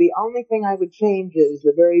perfect. The only thing I would change is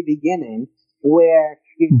the very beginning where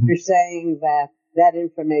you're saying that that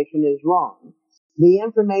information is wrong. The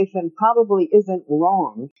information probably isn't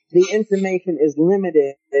wrong. The information is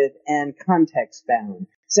limited and context bound.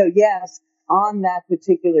 So yes, on that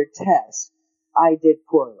particular test, I did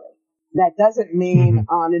poorly. That doesn't mean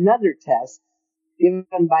on another test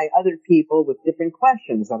given by other people with different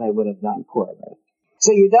questions that I would have done poorly.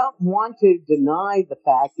 So you don't want to deny the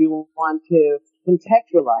fact. You want to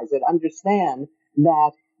contextualize it, understand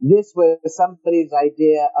that this was somebody's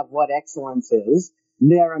idea of what excellence is.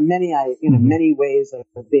 There are many ways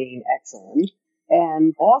of being excellent.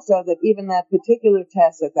 And also that even that particular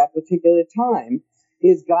test at that particular time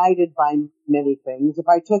is guided by many things. If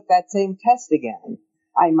I took that same test again,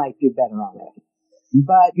 I might do better on it.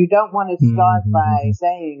 But you don't want to start by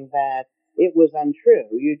saying that it was untrue.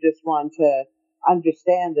 You just want to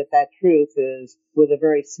understand that that truth is with a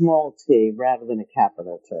very small t rather than a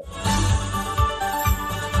capital T.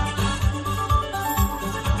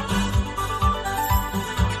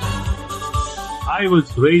 I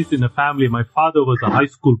was raised in a family. My father was a high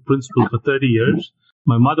school principal for 30 years.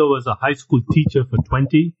 My mother was a high school teacher for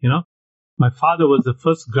 20, My father was the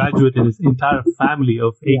first graduate in his entire family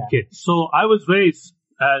of 8 kids. So I was raised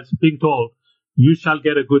as being told, you shall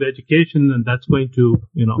get a good education and that's going to,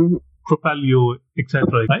 propel you,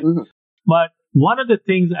 etc. Right? But one of the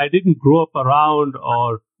things I didn't grow up around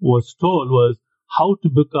or was told was how to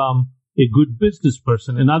become a good business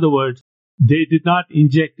person. In other words, they did not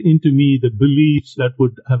inject into me the beliefs that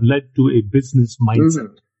would have led to a business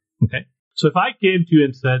mindset. Okay. So if I came to you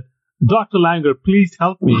and said, Dr. Langer, please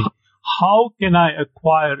help me. How can I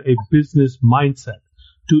acquire a business mindset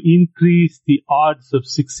to increase the odds of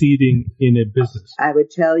succeeding in a business? I would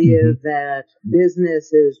tell you that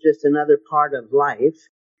business is just another part of life.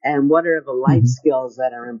 And what are the life skills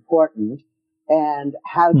that are important? And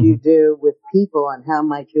how do you do with people and how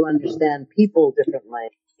might you understand people differently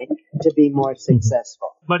to be more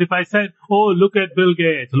successful? But if I said, look at Bill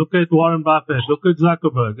Gates, look at Warren Buffett, look at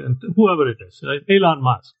Zuckerberg, and whoever it is, right? Elon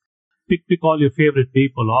Musk, pick all your favorite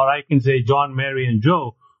people, or I can say John, Mary, and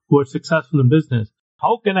Joe, who are successful in business.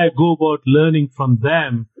 How can I go about learning from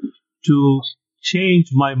them to change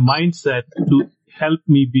my mindset to help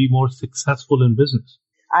me be more successful in business?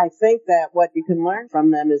 I think that what you can learn from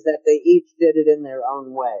them is that they each did it in their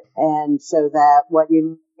own way. And so that what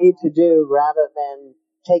you need to do rather than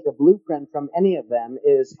take a blueprint from any of them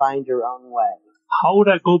is find your own way. How would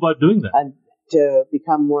I go about doing that? And to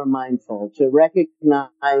become more mindful, to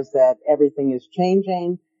recognize that everything is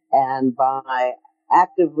changing, and by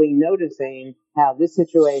actively noticing how this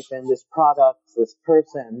situation, this product, this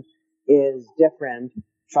person is different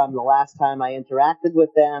from the last time I interacted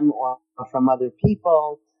with them or from other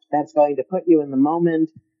people, that's going to put you in the moment.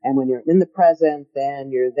 And when you're in the present,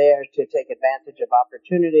 then you're there to take advantage of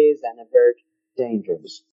opportunities and avert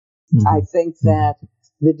dangers. I think that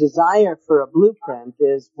the desire for a blueprint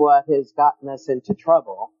is what has gotten us into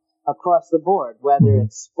trouble across the board, whether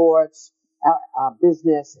it's sports,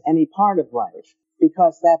 business, any part of life.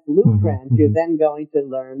 Because that blueprint you're then going to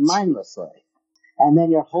learn mindlessly. And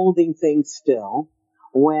then you're holding things still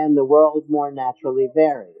when the world more naturally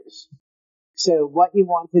varies. So what you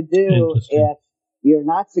want to do if you're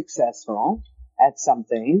not successful at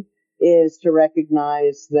something is to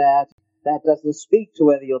recognize that that doesn't speak to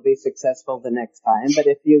whether you'll be successful the next time. But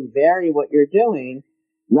if you vary what you're doing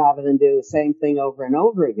rather than do the same thing over and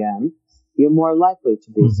over again, you're more likely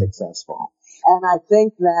to be successful. And I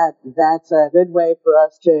think that that's a good way for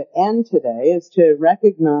us to end today, is to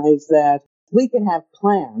recognize that we can have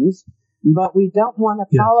plans, but we don't want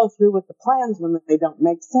to follow through with the plans when they don't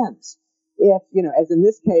make sense. If, as in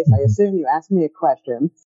this case, I assume you asked me a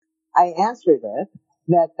question, I answered it,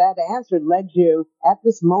 that answer led you at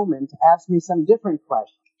this moment to ask me some different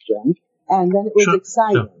question, and then it was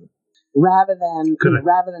exciting. Rather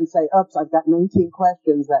than say, oops, I've got 19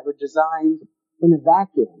 questions that were designed, in a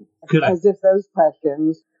vacuum, Correct. as if those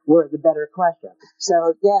questions were the better questions. So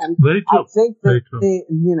again, Very true. I think that Very true.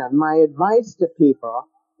 my advice to people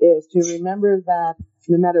is to remember that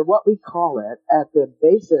no matter what we call it, at the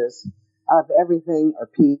basis of everything are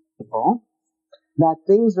people, that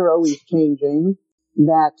things are always changing,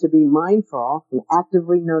 that to be mindful and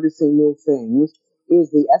actively noticing new things is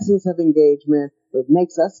the essence of engagement. It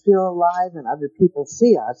makes us feel alive and other people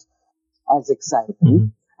see us as exciting. Mm-hmm.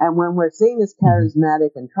 And when we're seen as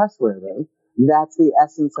charismatic and trustworthy, that's the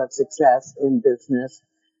essence of success in business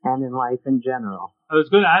and in life in general. I was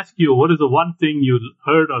going to ask you, what is the one thing you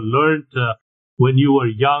heard or learned when you were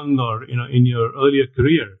young or in your earlier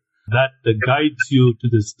career that guides you to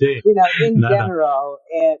this day? In general,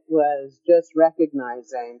 it was just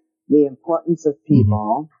recognizing the importance of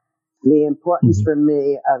people, the importance for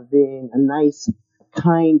me of being a nice,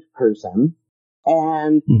 kind person,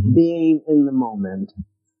 and being in the moment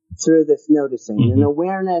through this noticing and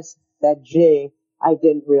awareness that, gee, I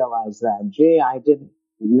didn't realize that. Gee, I didn't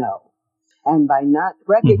know. And by not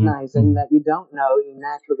recognizing that you don't know, you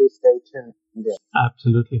naturally stay tuned in.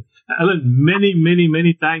 Absolutely. Ellen, many, many,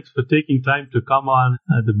 many thanks for taking time to come on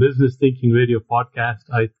the Business Thinking Radio podcast.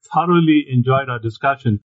 I thoroughly enjoyed our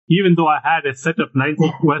discussion. Even though I had a set of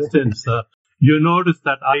 90 questions, you noticed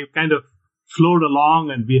that I kind of flowed along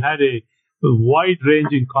and we had a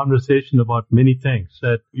wide-ranging conversation about many things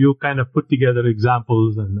that you kind of put together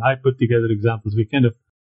examples and I put together examples. We kind of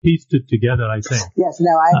pieced it together, I think. Yes,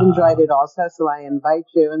 no, I've enjoyed it also, so I invite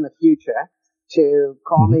you in the future to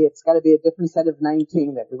call me. It's got to be a different set of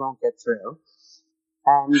 19 that we won't get through.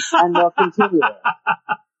 And we'll continue it.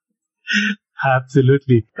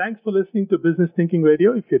 Absolutely. Thanks for listening to Business Thinking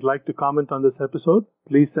Radio. If you'd like to comment on this episode,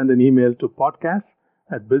 please send an email to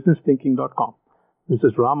podcast@businessthinking.com. This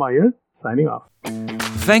is Ram Iyer, signing off.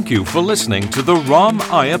 Thank you for listening to the Ram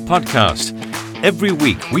Iyer podcast. Every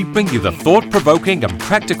week, we bring you the thought-provoking and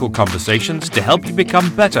practical conversations to help you become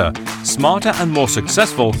better, smarter, and more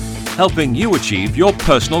successful, helping you achieve your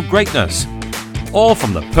personal greatness. All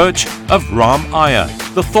from the perch of Ram Iyer,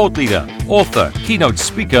 the thought leader, author, keynote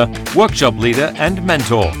speaker, workshop leader, and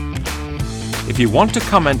mentor. If you want to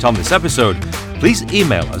comment on this episode, please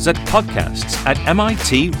email us at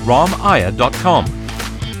podcasts@mitramiyer.com.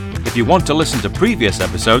 If you want to listen to previous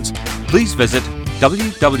episodes, please visit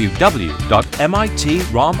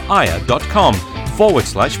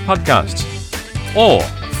www.mitramiyer.com/podcasts. Or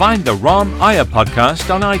find the Ram Iyer podcast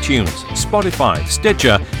on iTunes, Spotify,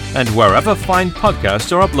 Stitcher, and wherever fine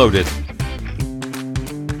podcasts are uploaded.